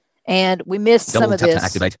 Checked. And we missed some Double of tap to this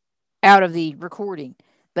activate. out of the recording,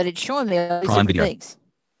 but it's showing me all these Prime different Video. things.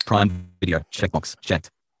 Prime Video. Checkbox. Checked.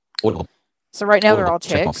 Audible. So right now they're Audible. all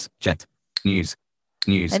checked. Checkbox. Checked. News.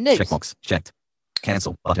 News. And news. Checkbox. Checked.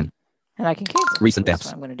 Cancel button. And I can cancel. Recent That's apps.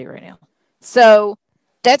 what I'm going to do right now. So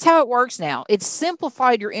that's how it works now. It's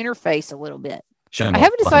simplified your interface a little bit. Show I more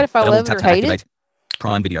haven't decided if I button. love it Double or tap to hate it. activate.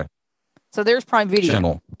 Prime Video. So there's Prime Video. Show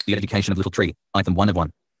more. The Education of Little Tree. Item 1 of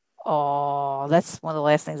 1. Oh, that's one of the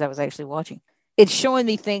last things I was actually watching. It's showing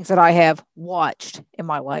me things that I have watched in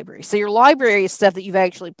my library. So your library is stuff that you've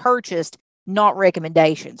actually purchased, not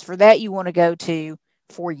recommendations. For that, you want to go to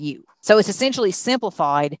For You. So it's essentially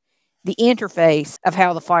simplified the interface of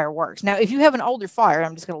how the Fire works. Now, if you have an older Fire,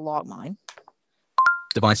 I'm just going to log mine.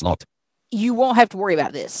 Device locked. You won't have to worry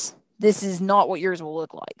about this. This is not what yours will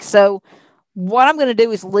look like. So what I'm going to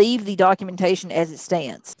do is leave the documentation as it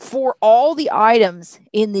stands. For all the items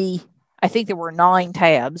in the, I think there were 9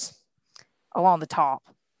 tabs along the top,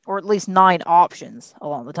 or at least 9 options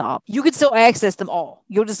along the top. You can still access them all.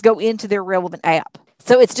 You'll just go into their relevant app.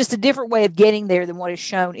 So it's just a different way of getting there than what is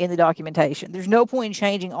shown in the documentation. There's no point in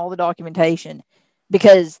changing all the documentation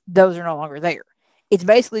because those are no longer there. It's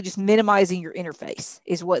basically just minimizing your interface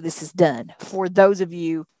is what this has done for those of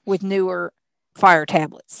you with newer Fire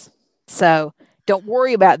tablets. So don't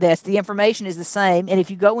worry about this. The information is the same. And if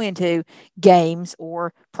you go into games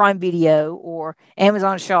or Prime Video or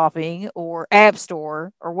Amazon Shopping or App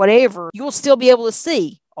Store or whatever, you'll still be able to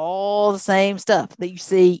see all the same stuff that you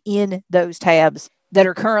see in those tabs that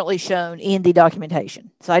are currently shown in the documentation.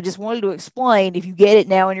 So I just wanted to explain, if you get it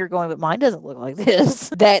now and you're going, but mine doesn't look like this,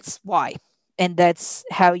 that's why. And that's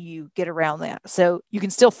how you get around that. So you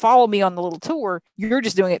can still follow me on the little tour. You're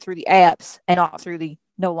just doing it through the apps and not through the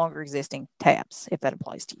no longer existing tabs, if that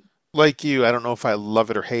applies to you. Like you, I don't know if I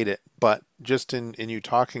love it or hate it, but just in you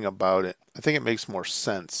talking about it, I think it makes more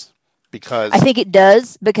sense because I think it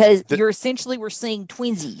does, because we're seeing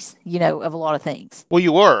twinsies, of a lot of things. Well,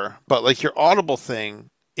 you were, but like your Audible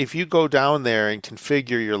thing, if you go down there and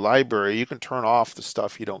configure your library, you can turn off the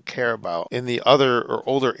stuff you don't care about. In the other or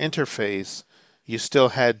older interface, you still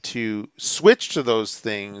had to switch to those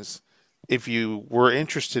things if you were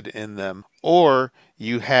interested in them, or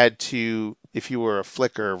you had to, if you were a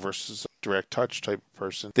Flickr versus a direct touch type of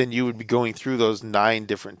person, then you would be going through those 9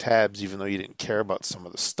 different tabs, even though you didn't care about some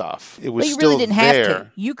of the stuff. It was But you still really didn't there. have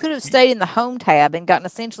to. You could have stayed in the home tab and gotten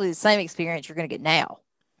essentially the same experience you're going to get now.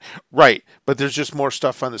 Right, but there's just more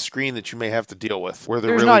stuff on the screen that you may have to deal with. Where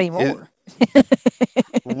There's not anymore.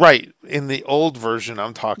 Right, in the old version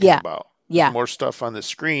I'm talking about. Yeah. There's more stuff on the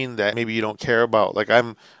screen that maybe you don't care about. Like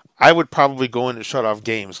I would probably go in and shut off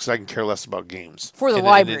games because I can care less about games. For the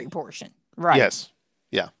library portion. Right. Yes.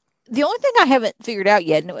 Yeah. The only thing I haven't figured out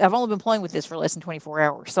yet, and I've only been playing with this for less than 24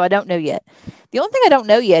 hours, so I don't know yet. The only thing I don't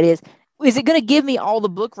know yet is it going to give me all the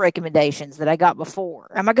book recommendations that I got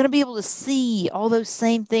before? Am I going to be able to see all those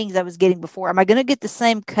same things I was getting before? Am I going to get the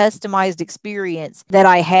same customized experience that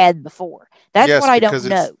I had before? That's Yes, what I don't because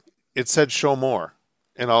know. It said show more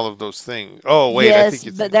and all of those things. Oh, wait. Yes, I think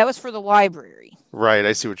you but that was for the library. Right.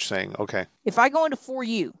 I see what you're saying. Okay. If I go into For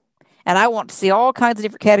You and I want to see all kinds of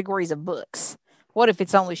different categories of books, what if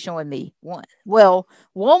it's only showing me one? Well,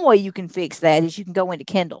 one way you can fix that is you can go into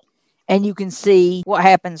Kindle and you can see what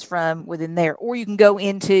happens from within there. Or you can go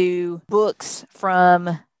into books from,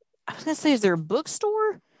 I was going to say, is there a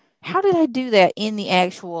bookstore? How did I do that in the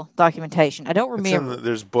actual documentation? I don't remember.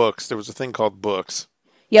 There's books. There was a thing called books.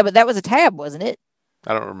 Yeah, but that was a tab, wasn't it?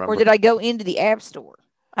 I don't remember. Or did I go into the App Store?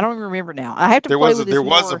 I don't even remember now. I have to play with this There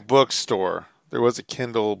was a more. bookstore. There was a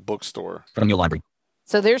Kindle bookstore. From your library.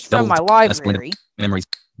 So there's from my Double- library. Memories.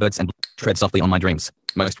 Birds and Tread Softly on My Dreams.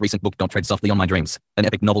 Most recent book. Don't Tread Softly on My Dreams. An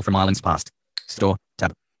epic novel from Islands Past. Store.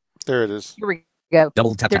 Tab. There it is. Here we go.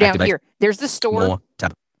 Double tap They're to down activate. here. There's the store. More.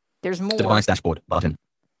 Tab. There's more. Device dashboard. Button.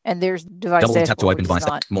 And there's device Double dashboard, tap to open which is device.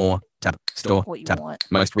 not More. Tab. Store. what you Tab. want.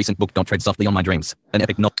 Most recent book. Don't Tread Softly on My Dreams. An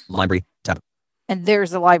epic novel. Library. Tab. And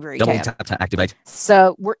there's the library Double tab. tap to activate.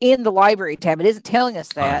 So we're in the library tab. It isn't telling us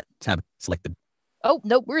that. Tab. Selected. Oh,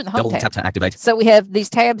 nope, we're in the home Double tab. tap to activate. So we have these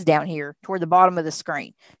tabs down here toward the bottom of the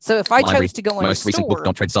screen. So if I Library. chose to go into Most recent store, book.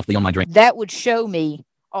 Don't Tread Softly on My Dreams. that would show me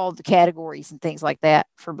all the categories and things like that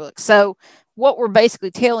for books. So what we're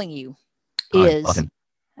basically telling you Home is, button.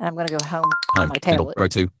 and I'm going to go home on Home. my Kindle. tablet. Row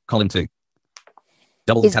 2. Column 2.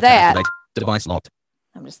 Double is tap to that activate. Device locked.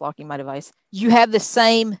 I'm just locking my device. You have the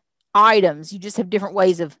same items, you just have different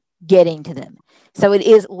ways of getting to them. So it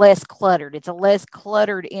is less cluttered. It's a less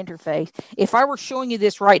cluttered interface. If I were showing you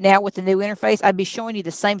this right now with the new interface, I'd be showing you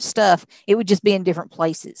the same stuff. It would just be in different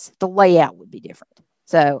places. The layout would be different.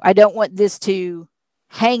 So I don't want this to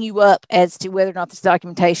hang you up as to whether or not this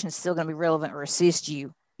documentation is still going to be relevant or assist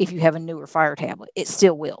you if you have a newer Fire tablet. It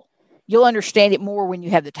still will. You'll understand it more when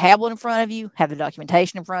you have the tablet in front of you, have the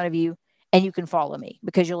documentation in front of you, and you can follow me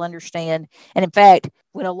because you'll understand. And in fact,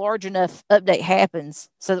 when a large enough update happens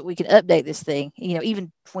so that we can update this thing,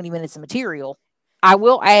 even 20 minutes of material, I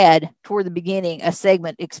will add toward the beginning a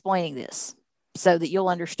segment explaining this so that you'll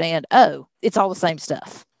understand, oh, it's all the same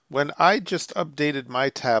stuff. When I just updated my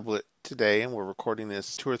tablet today, and we're recording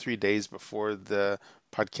this 2 or 3 days before the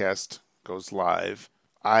podcast goes live,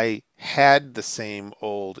 I had the same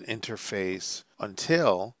old interface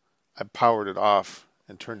until I powered it off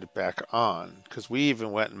and turned it back on, because we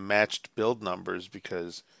even went and matched build numbers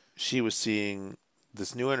because she was seeing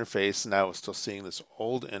this new interface and I was still seeing this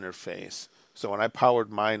old interface. So when I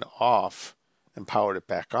powered mine off and powered it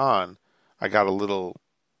back on, I got a little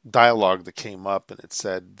dialogue that came up and it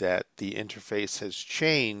said that the interface has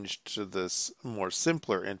changed to this more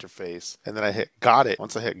simpler interface. And then I hit got it.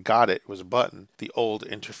 Once I hit got it, it was a button. The old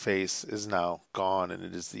interface is now gone and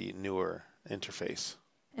it is the newer interface.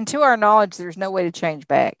 And to our knowledge, there's no way to change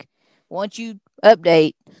back. Once you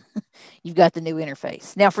update, you've got the new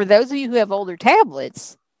interface. Now, for those of you who have older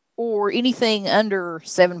tablets or anything under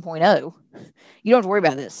 7.0, you don't have to worry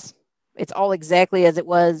about this. It's all exactly as it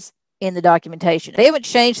was in the documentation. They haven't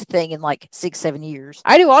changed the thing in like 6-7 years.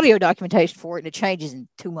 I do audio documentation for it and it changes in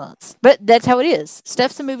 2 months. But that's how it is.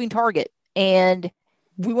 Stuff's a moving target. And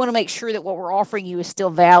we want to make sure that what we're offering you is still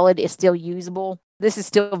valid, is still usable. This is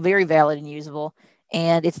still very valid and usable.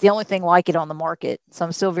 And it's the only thing like it on the market. So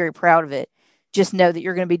I'm still very proud of it. Just know that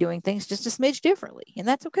you're going to be doing things just a smidge differently. And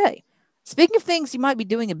that's okay. Speaking of things you might be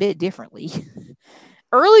doing a bit differently,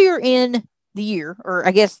 earlier in the year, or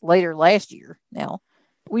I guess later last year now,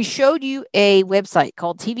 we showed you a website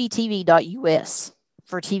called tvtv.us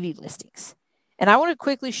for TV listings. And I want to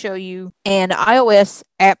quickly show you an iOS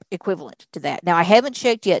app equivalent to that. Now, I haven't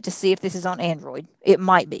checked yet to see if this is on Android. It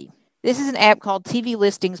might be. This is an app called TV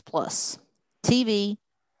Listings Plus. TV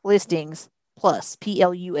Listings Plus,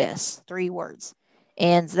 Plus, 3 words.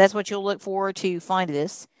 And that's what you'll look for to find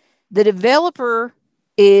this. The developer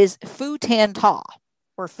is Futanta,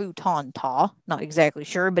 or Futanta, not exactly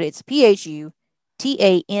sure, but it's Phutanta,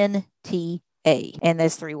 and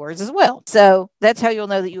that's 3 words as well. So that's how you'll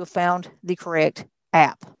know that you have found the correct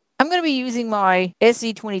app. I'm going to be using my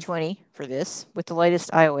SE 2020 for this with the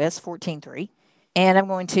latest iOS 14.3, and I'm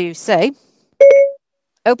going to say,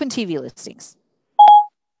 open TV listings.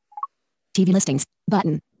 TV listings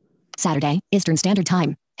button. Saturday, Eastern Standard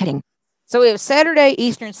Time, heading. So we have Saturday,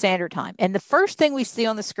 Eastern Standard Time. And the first thing we see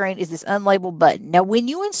on the screen is this unlabeled button. Now, when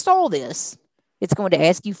you install this, it's going to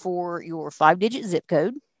ask you for your 5-digit zip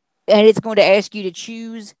code, and it's going to ask you to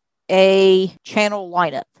choose a channel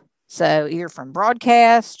lineup. So either from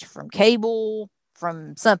broadcast, from cable,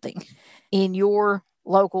 from something in your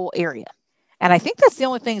local area. And I think that's the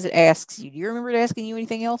only things it asks you. Do you remember it asking you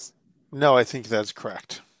anything else? No, I think that's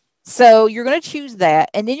correct. So you're going to choose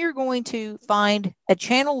that, and then you're going to find a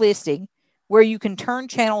channel listing where you can turn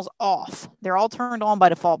channels off. They're all turned on by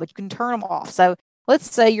default, but you can turn them off. So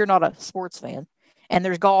let's say you're not a sports fan, and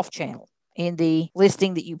there's Golf Channel in the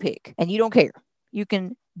listing that you pick, and you don't care. You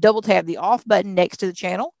can double tap the off button next to the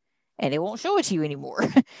channel, and it won't show it to you anymore.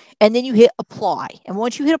 And then you hit apply. And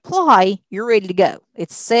once you hit apply, you're ready to go.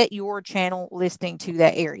 It's set your channel listing to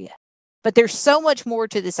that area. But there's so much more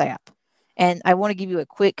to this app. And I want to give you a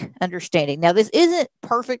quick understanding. Now, this isn't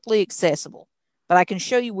perfectly accessible, but I can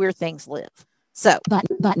show you where things live. So,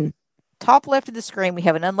 Button. top left of the screen, we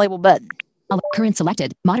have an unlabeled button. Current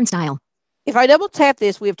selected. Modern style. If I double tap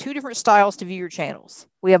this, we have 2 different styles to view your channels.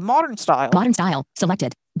 We have modern style Modern style.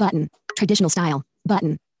 Selected. Button. Traditional style.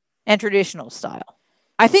 Button. and traditional style.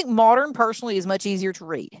 I think modern personally is much easier to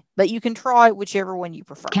read, but you can try whichever one you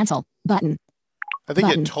prefer. Cancel. Button. I think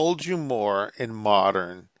Button. it told you more in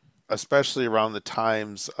modern, especially around the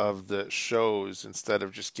times of the shows, instead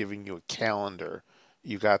of just giving you a calendar.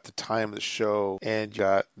 You got the time of the show and you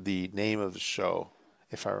got the name of the show,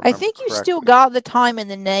 if I remember I think you still correctly. got the time and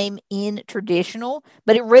the name in traditional,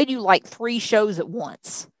 but it read you like 3 shows at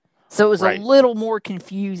once. So it was Right. a little more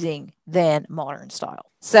confusing than modern style.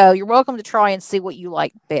 So you're welcome to try and see what you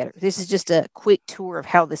like better. This is just a quick tour of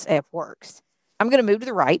how this app works. I'm going to move to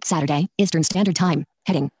the right, Saturday, Eastern Standard Time,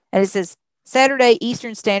 heading. and it says Saturday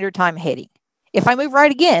Eastern Standard Time heading. If I move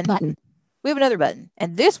right again, Button. we have another button.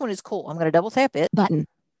 And this one is cool. I'm going to double tap it. Button.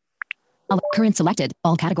 Current selected.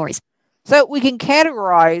 All categories. So we can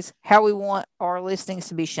categorize how we want our listings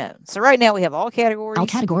to be shown. So right now we have all categories. All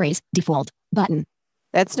categories. Default. Button.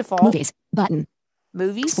 That's default. Movies. Button.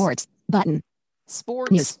 Movies. Sports. Button.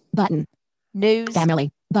 Sports. News. Button. News.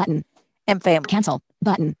 Family. Button. And family. Cancel.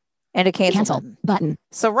 Button. And a cancel, Cancel. button. Button.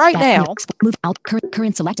 So right Back. now, Move out.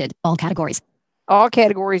 Current selected. All categories. all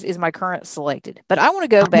categories is my current selected. But I want to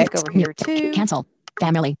go back over here to Cancel.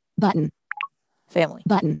 Family. Button. family.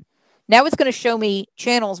 Button. Now it's going to show me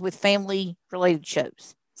channels with family related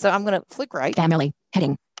shows. So I'm going to flick right. Family.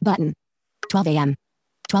 Heading. Button. 12 a.m.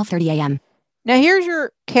 12:30 a.m. Now here's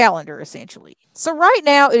your calendar essentially. So right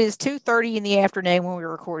now it is 2:30 in the afternoon when we're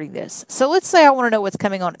recording this. So let's say I want to know what's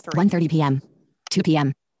coming on at 3. 1:30 p.m. 2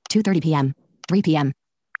 p.m. 2:30 p.m. 3 p.m.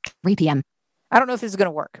 3 p.m. I don't know if this is going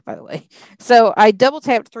to work, by the way. So I double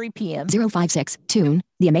tapped 3 p.m. 056. Tune.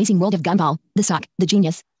 The Amazing World of Gumball. The Sock. The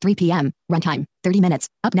Genius. 3 p.m. Runtime. 30 minutes.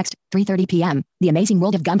 Up next. 3:30 p.m. The Amazing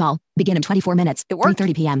World of Gumball. Begin in 24 minutes. It worked.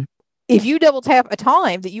 3:30 p.m. If you double tap a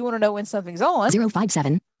time that you want to know when something's on,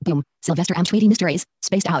 057. Boom. Sylvester M. Tweety Mysteries.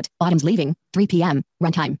 Spaced Out. Autumn's Leaving. 3 p.m.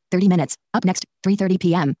 Runtime. 30 minutes. Up next. 3:30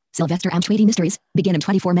 p.m. Sylvester M. Tweety Mysteries. Begin in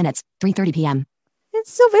 24 minutes. 3:30 p.m. it's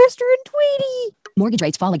Sylvester and Tweety. Mortgage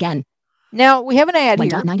rates fall again. Now we have an ad here.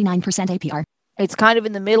 1.99% APR. It's kind of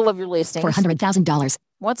in the middle of your listings. $400,000.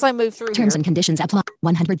 Once I move through Terms here, and conditions apply.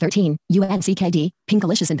 113. UNCKD.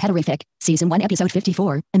 Pinkalicious and Pederific. Season 1, Episode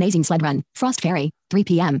 54. Amazing Sled Run. Frost Fairy. 3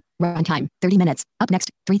 p.m. Runtime. 30 minutes. Up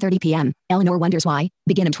next. 3:30 p.m. Eleanor Wonders Why.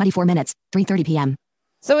 Begin in 24 minutes. 3:30 p.m.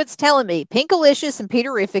 so it's telling me Pinkalicious and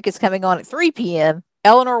Peterific is coming on at 3 p.m.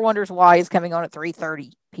 Eleanor Wonders Why is coming on at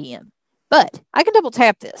 3:30 p.m. But I can double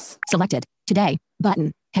tap this. Selected. Today.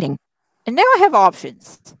 Button. Heading. And now I have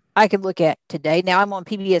options I can look at today. Now I'm on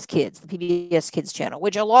PBS Kids, the PBS Kids channel,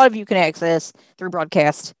 which a lot of you can access through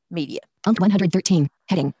broadcast media. 113.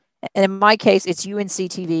 Heading. And in my case, it's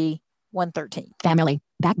UNCTV 113. Family.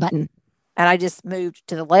 Back button. And I just moved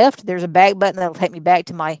to the left. There's a back button that'll take me back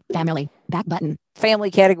to my Family. Back button.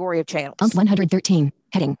 family category of channels. 113.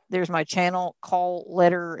 Heading. There's my channel call,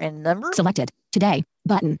 letter, and number. Selected. Today.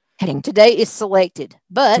 Button. Heading. Today is selected,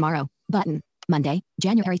 but Tomorrow. Button. Monday.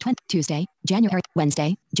 January 20. Tuesday. January.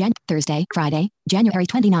 Wednesday. Thursday. Friday. January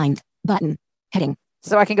 29th. Button. Heading.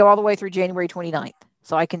 so I can go all the way through January 29th.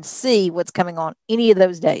 So I can see what's coming on any of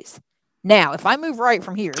those days. Now, if I move right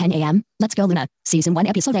from here, 10 a.m. Let's Go Luna. Season 1,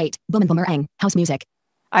 Episode 8. Boom and Boomerang. House music.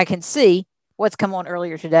 I can see what's come on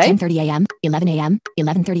earlier today. 10:30 a.m. 11 a.m.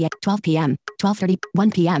 11:30 12 p.m. 12:30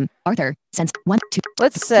 1 p.m. Arthur. Since 1 2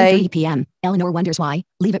 Let's say 3:30 p.m. Eleanor Wonders Why.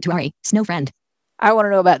 Leave It to Ari. Snow Friend. I want to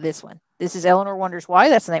know about this one. This is Eleanor Wonders Why.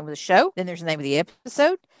 That's the name of the show. Then there's the name of the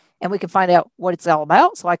episode. And we can find out what it's all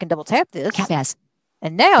about. So I can double tap this. Cat S.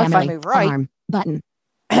 And now Family. if I move right, Alarm. Button.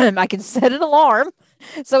 I can set an alarm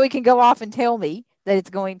so it can go off and tell me that it's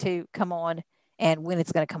going to come on and when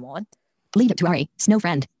it's going to come on. Leave It to Ari. Snow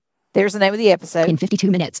Friend. There's the name of the episode. In 52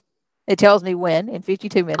 minutes. It tells me when in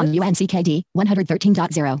 52 minutes. On UNCKD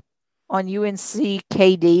 113.0. On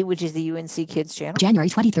UNCKD, which is the UNC Kids channel. January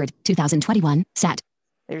 23rd, 2021. Sat.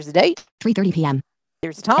 There's the date. 3:30 p.m.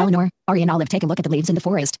 There's the time. Eleanor, Ari and Olive take a look at the leaves in the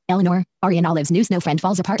forest. Eleanor, Ari and Olive's new snow friend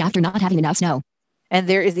falls apart after not having enough snow. And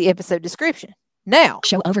there is the episode description. Now,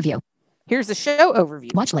 Show overview. here's the show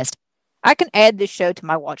overview. Watch list. I can add this show to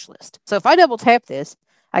my watch list. So if I double tap this,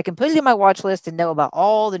 I can put it in my watch list and know about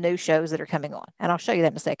all the new shows that are coming on. And I'll show you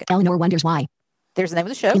that in a second. Eleanor Wonders Why. There's the name of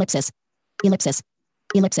the show. Ellipsis. Ellipsis.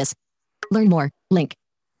 Ellipsis. Learn more. Link.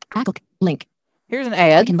 Ackle. Link. Here's an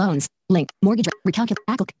ad. Quicken Loans. Link. Mortgage. Recalculate.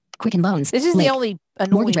 Ackle. Quicken Loans. This is Link. the only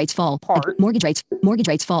annoying Mortgage rates fall. part. Mortgage rates. Mortgage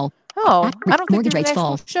rates fall. Oh, Ack- I don't think mortgage there's rates an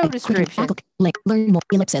actual fall. show Quicken- description. Ackle. Link. Learn more.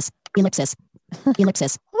 Ellipsis. Ellipsis.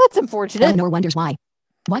 Ellipsis. Well, that's unfortunate. Eleanor Wonders Why.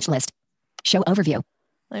 Watch list. Show overview.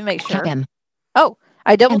 Let me make sure. Cap M.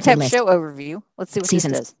 I double Empty tap list. show overview. Let's see what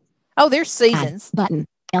Seasons. this does. Oh, there's Add. seasons. Button.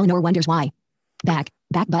 Eleanor Wonders Why. Back.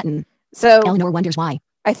 Back button. So Eleanor Wonders Why.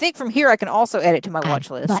 I think from here I can also add it to my Add. watch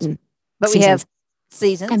list. Button. But we Seasons. have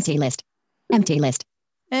seasons. Empty list. Empty list.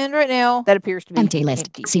 And right now that appears to be Empty list.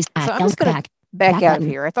 empty. Season. So Add. I'm just going to Back. back back out of button.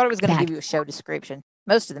 here. I thought it was going to Back. give you a show description.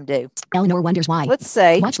 Most of them do. Eleanor Wonders Why. Let's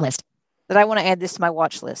say Watch list. that I want to add this to my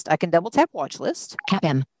watch list. I can double tap watch list. Cap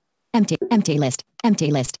M. Empty. Empty list. Empty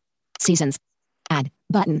list. Seasons. Add.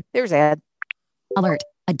 Button. There's add. Alert.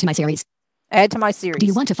 Add to my series. Add to my series. Do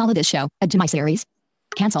you want to follow this show? Add to my series.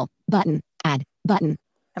 Cancel. Button. Add. Button.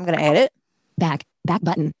 I'm going to add it. Back. Back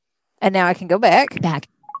button. And now I can go back. Back.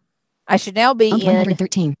 I should now be in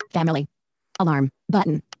 113. Family. Alarm.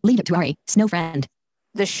 Button. Leave it to Ari. Snow Friend.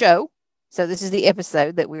 the show. So this is the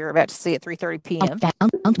episode that we were about to see at 3:30 p.m.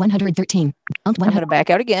 Alt 113. Alt I'm going 100. to back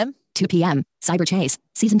out again. 2 p.m. Cyber Chase.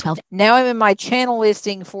 Season 12. Now I'm in my channel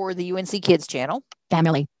listing for the UNC Kids channel.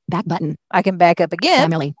 Family. Back button. I can back up again,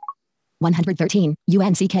 Family. 113.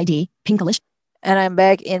 UNCKD. Pinkalish. and I'm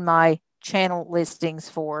back in my channel listings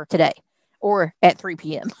for today or at 3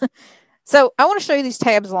 p.m. So I want to show you these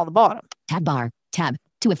tabs along the bottom. Tab bar. Tab.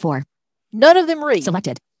 2 of 4. None of them read.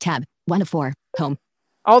 Selected. Tab. 1 of 4. Home.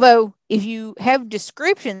 Although, if you have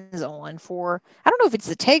descriptions on for, I don't know if it's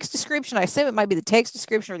the text description. I assume it might be the text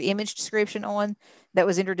description or the image description on that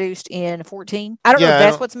was introduced in 14. I don't know Yeah, if I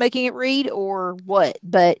that's don't- what's making it read or what,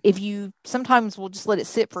 but if you sometimes we'll just let it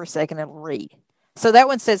sit for a second, it'll read. So that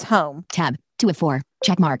one says home. Tab. 2 of 4.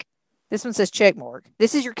 Check mark. This one says check mark.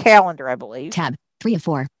 This is your calendar, I believe. Tab. 3 of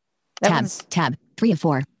 4. That Tab. one's, Tab. 3 of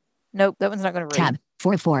 4. nope, that one's not going to read. Tab.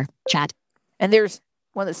 4 of 4. Chat. And there's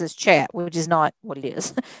one that says chat, which is not what it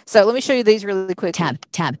is. So let me show you these really quickly. Tab.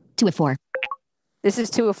 Tab. 2 of 4. This is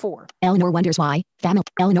 2 of 4. Eleanor wonders why. Family.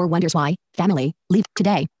 Eleanor wonders why. Family. Leave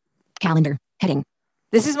today. Calendar. Heading.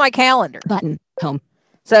 This is my calendar. Button. Home.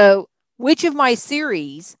 So which of my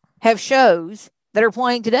series have shows that are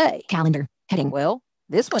playing today? Calendar. Heading. Well,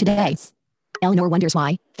 this one Today. does. Eleanor wonders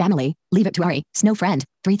why. Family. Leave it to Ari. Snow friend.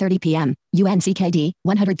 3:30 p.m. UNCKD.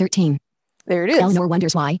 113. There it is. Eleanor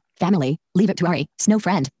wonders why. Family. Leave it to Ari. Snow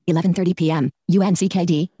friend. 11:30 p.m.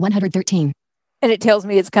 UNCKD. 113. And it tells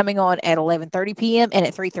me it's coming on at 11:30 p.m. and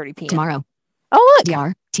at 3:30 p.m. Tomorrow. Oh, look.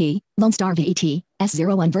 DR. T. Lone Star VET.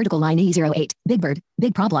 S01 vertical line E08. Big Bird.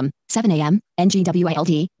 Big problem. 7 a.m.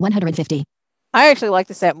 NGWILD. 150. I actually like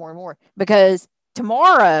this app more and more because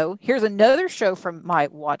tomorrow, here's another show from my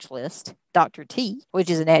watch list, Dr. T, which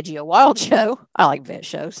is an Nat Geo Wild show. I like vet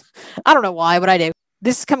shows. I don't know why, but I do.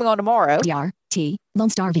 This is coming on tomorrow. DR. T. Lone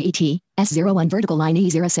Star VET. S01 vertical line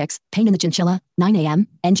E06. Pain in the Chinchilla. 9 a.m.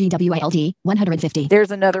 NGWILD. 150.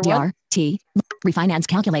 There's another one. DR. T. Refinance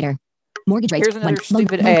calculator. Mortgage rate. Here's another One-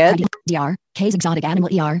 stupid loan- ad. DR. K's exotic animal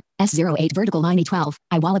ER. S08 vertical line E12.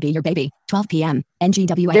 I wallaby your baby. 12 p.m.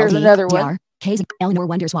 NGWILD. There's another one. DR. K's Eleanor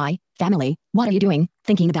wonders why. Family. What are you doing?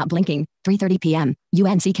 Thinking about blinking. 3:30 p.m.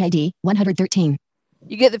 UNCKD. 113.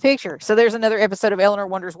 You get the picture. So there's another episode of Eleanor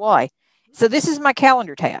Wonders Why. So this is my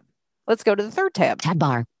calendar tab. Let's go to the third tab. Tab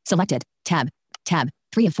bar. Selected. Tab. Tab.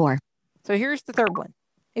 3 of 4. So here's the third one.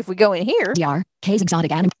 If we go in here, DR. K's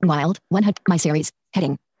exotic animal wild. 100. My series.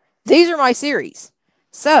 Heading. these are my series.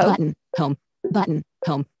 So Button. Home. Button.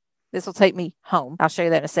 Home. this will take me home. I'll show you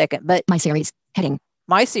that in a second. But My series. Heading.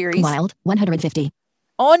 my series Wild. 150.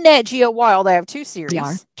 on Nat Geo Wild, I have two series.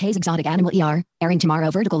 DR. K's exotic animal ER. Airing tomorrow.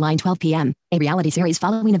 Vertical line 12 p.m. A reality series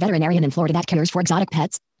following a veterinarian in Florida that cares for exotic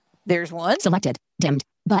pets. There's one. Selected. Dimmed.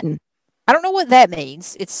 Button. I don't know what that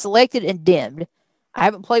means. It's selected and dimmed. I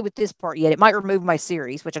haven't played with this part yet. It might remove my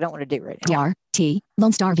series, which I don't want to do right now. DR. T.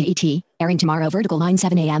 Lone Star VET. Airing tomorrow. Vertical line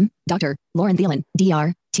 7 a.m. Dr. Lauren Thielen.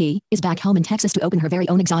 DR. T. Is back home in Texas to open her very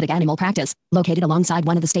own exotic animal practice, located alongside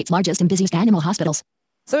one of the state's largest and busiest animal hospitals.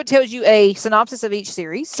 So it tells you a synopsis of each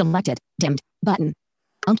series. Selected. Dimmed. Button.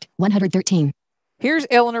 113. Here's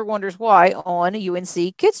Eleanor Wonders Why on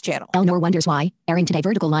UNC Kids channel. Eleanor wonders why. Airing today.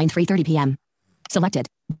 Vertical line 3:30 p.m. Selected.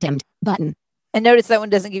 Dimmed. Button. And notice that one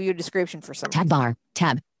doesn't give you a description for some Tab reason. bar.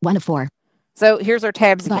 Tab. 1 of 4. So here's our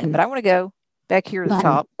tabs again. Button. But I want to go back here to the Button.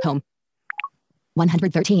 top. Home.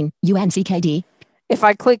 113. UNCKD. If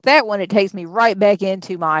I click that one, it takes me right back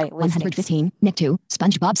into my listings. 115. Nick 2.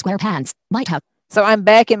 SpongeBob SquarePants. Lighthouse. So I'm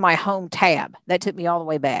back in my home tab. That took me all the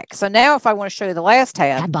way back. So now if I want to show you the last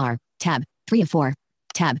tab, Tab bar. Tab. 3 of 4.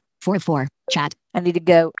 Tab. 4 of 4. Chat. I need to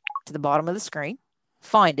go to the bottom of the screen,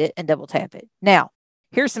 find it, and double tap it. Now,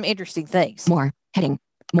 here's some interesting things. More. Heading.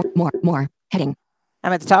 More. Heading.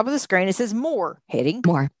 I'm at the top of the screen. It says more heading.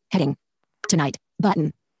 More. Heading. Tonight.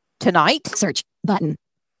 Button. Tonight, Search. Button.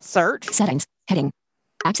 search, Settings. Heading.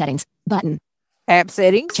 App settings. Button. app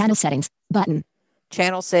settings, Channel settings. Button.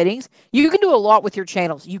 channel settings. You can do a lot with your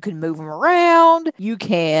channels. You can move them around. You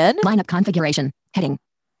can Lineup configuration. Heading.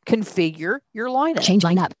 configure your lineup. Change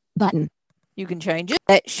lineup. Button. You can change it.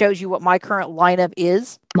 That shows you what my current lineup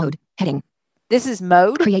is. Mode. Heading. This is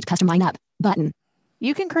mode. Create custom lineup. Button.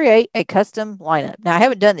 You can create a custom lineup. Now, I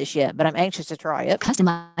haven't done this yet, but I'm anxious to try it. Custom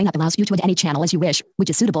lineup allows you to add any channel as you wish, which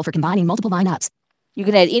is suitable for combining multiple lineups. You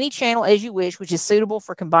can add any channel as you wish, which is suitable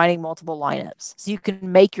for combining multiple lineups. So you can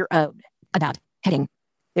make your own. About. Heading.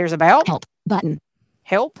 There's about, Help. Button.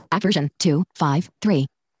 help, App version 253.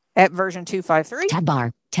 at version 253, Tab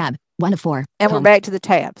bar. Tab. 1 of 4. and we're Home. back to the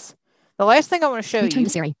tabs. The last thing I want to show Return you to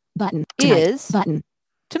Siri. Button. Tonight. is Button.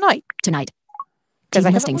 tonight, Tonight. because TV I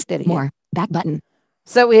haven't listings. looked at it yet. More. Back button.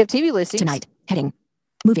 So we have TV listings. Tonight. Heading.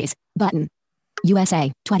 Movies. Button.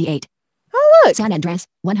 USA. 28. look. San Andreas,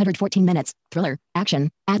 114 minutes. Thriller,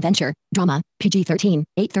 action, adventure, drama, PG-13,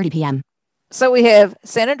 8:30 p.m. So we have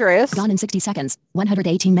San Andreas. Gone in 60 seconds.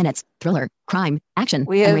 118 minutes. Thriller, crime, action,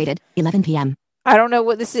 We have- unrated, 11 p.m. I don't know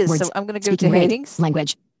what this is, Words. so I'm going to go to Speaking rate, headings.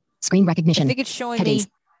 language, screen I recognition. think it's showing Headings.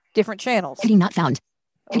 me different channels. Heading not found.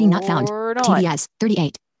 Heading not found. Or not. TBS,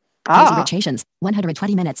 38. Ah, Crazy Rich Asians,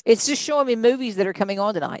 120 minutes. it's just showing me movies that are coming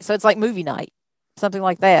on tonight. So it's like movie night, something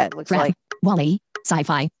like that. It looks Fred, like Wall-E,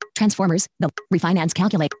 Sci-Fi, Transformers, The Refinance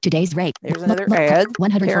Calculate, Today's Rate. There's another ad.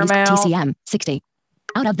 140 Paramount. TCM, 60.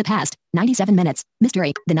 Out of the Past, 97 minutes.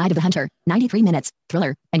 Mystery, The Night of the Hunter, 93 minutes.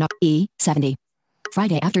 Thriller, and E, 70.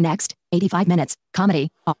 Friday After Next, 85 minutes. Comedy,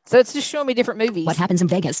 so it's just showing me different movies. What Happens in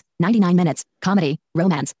Vegas, 99 minutes. Comedy,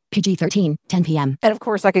 romance, PG-13, 10 p.m. And of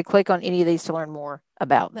course, I could click on any of these to learn more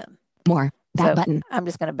about them. More, back So, button, I'm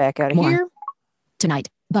just going to back out of More. here tonight,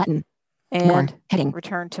 button, and more, heading,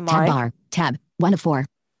 return to tab my bar, tab, 1 of 4.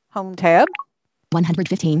 home tab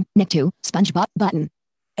 115, Nick 2, SpongeBob, button,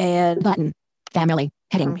 and button, family,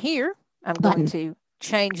 from heading, here, I'm Button. going to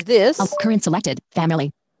change this all current selected,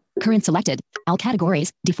 family, current selected, all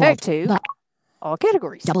categories, back default, to but all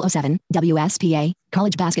categories. 007, WSPA,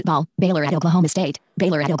 college basketball, Baylor at Oklahoma State,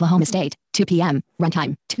 Baylor at Oklahoma State, 2 p.m.,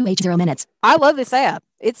 runtime, 280 minutes. I love this app.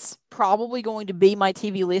 It's probably going to be my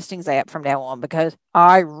TV listings app from now on because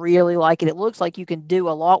I really like it. It looks like you can do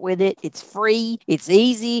a lot with it. It's free, it's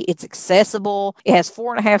easy, it's accessible. It has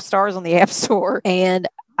 4.5 stars on the App Store, and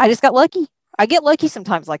I just got lucky. I get lucky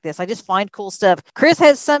sometimes like this. I just find cool stuff. Chris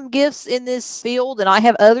has some gifts in this field, and I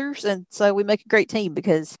have others, and so we make a great team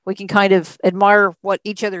because we can kind of admire what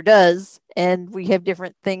each other does, and we have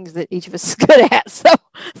different things that each of us is good at. So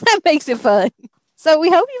that makes it fun. So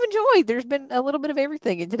we hope you've enjoyed. There's been a little bit of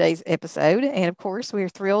everything in today's episode. And of course, we're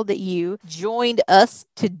thrilled that you joined us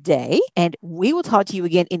today. And we will talk to you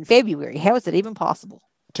again in February. How is it even possible?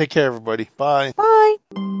 Take care, everybody. Bye. Bye.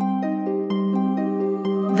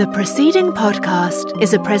 The preceding podcast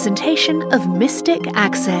is a presentation of Mystic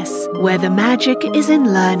Access, where the magic is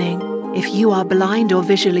in learning. If you are blind or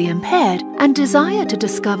visually impaired and desire to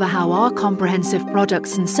discover how our comprehensive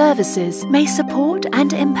products and services may support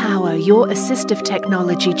and empower your assistive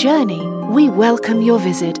technology journey, we welcome your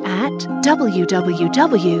visit at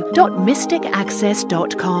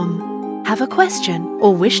www.mysticaccess.com. Have a question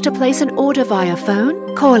or wish to place an order via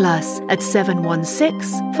phone? Call us at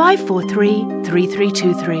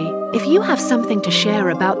 716-543-3323. If you have something to share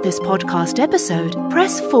about this podcast episode,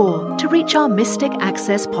 press 4 to reach our Mystic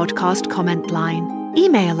Access podcast comment line.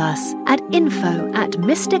 Email us at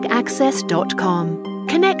info@mysticaccess.com.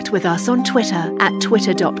 Connect with us on Twitter at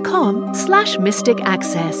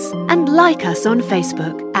twitter.com/mysticaccess and like us on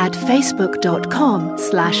Facebook at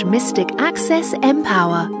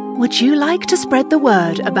facebook.com/mysticaccessempower. Would you like to spread the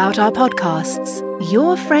word about our podcasts?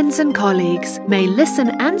 Your friends and colleagues may listen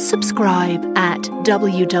and subscribe at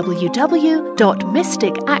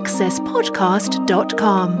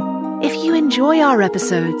www.mysticaccesspodcast.com. If you enjoy our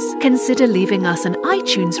episodes, consider leaving us an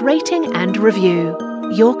iTunes rating and review.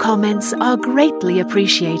 Your comments are greatly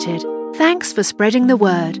appreciated. Thanks for spreading the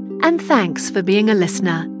word, and thanks for being a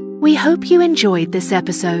listener. We hope you enjoyed this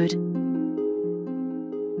episode.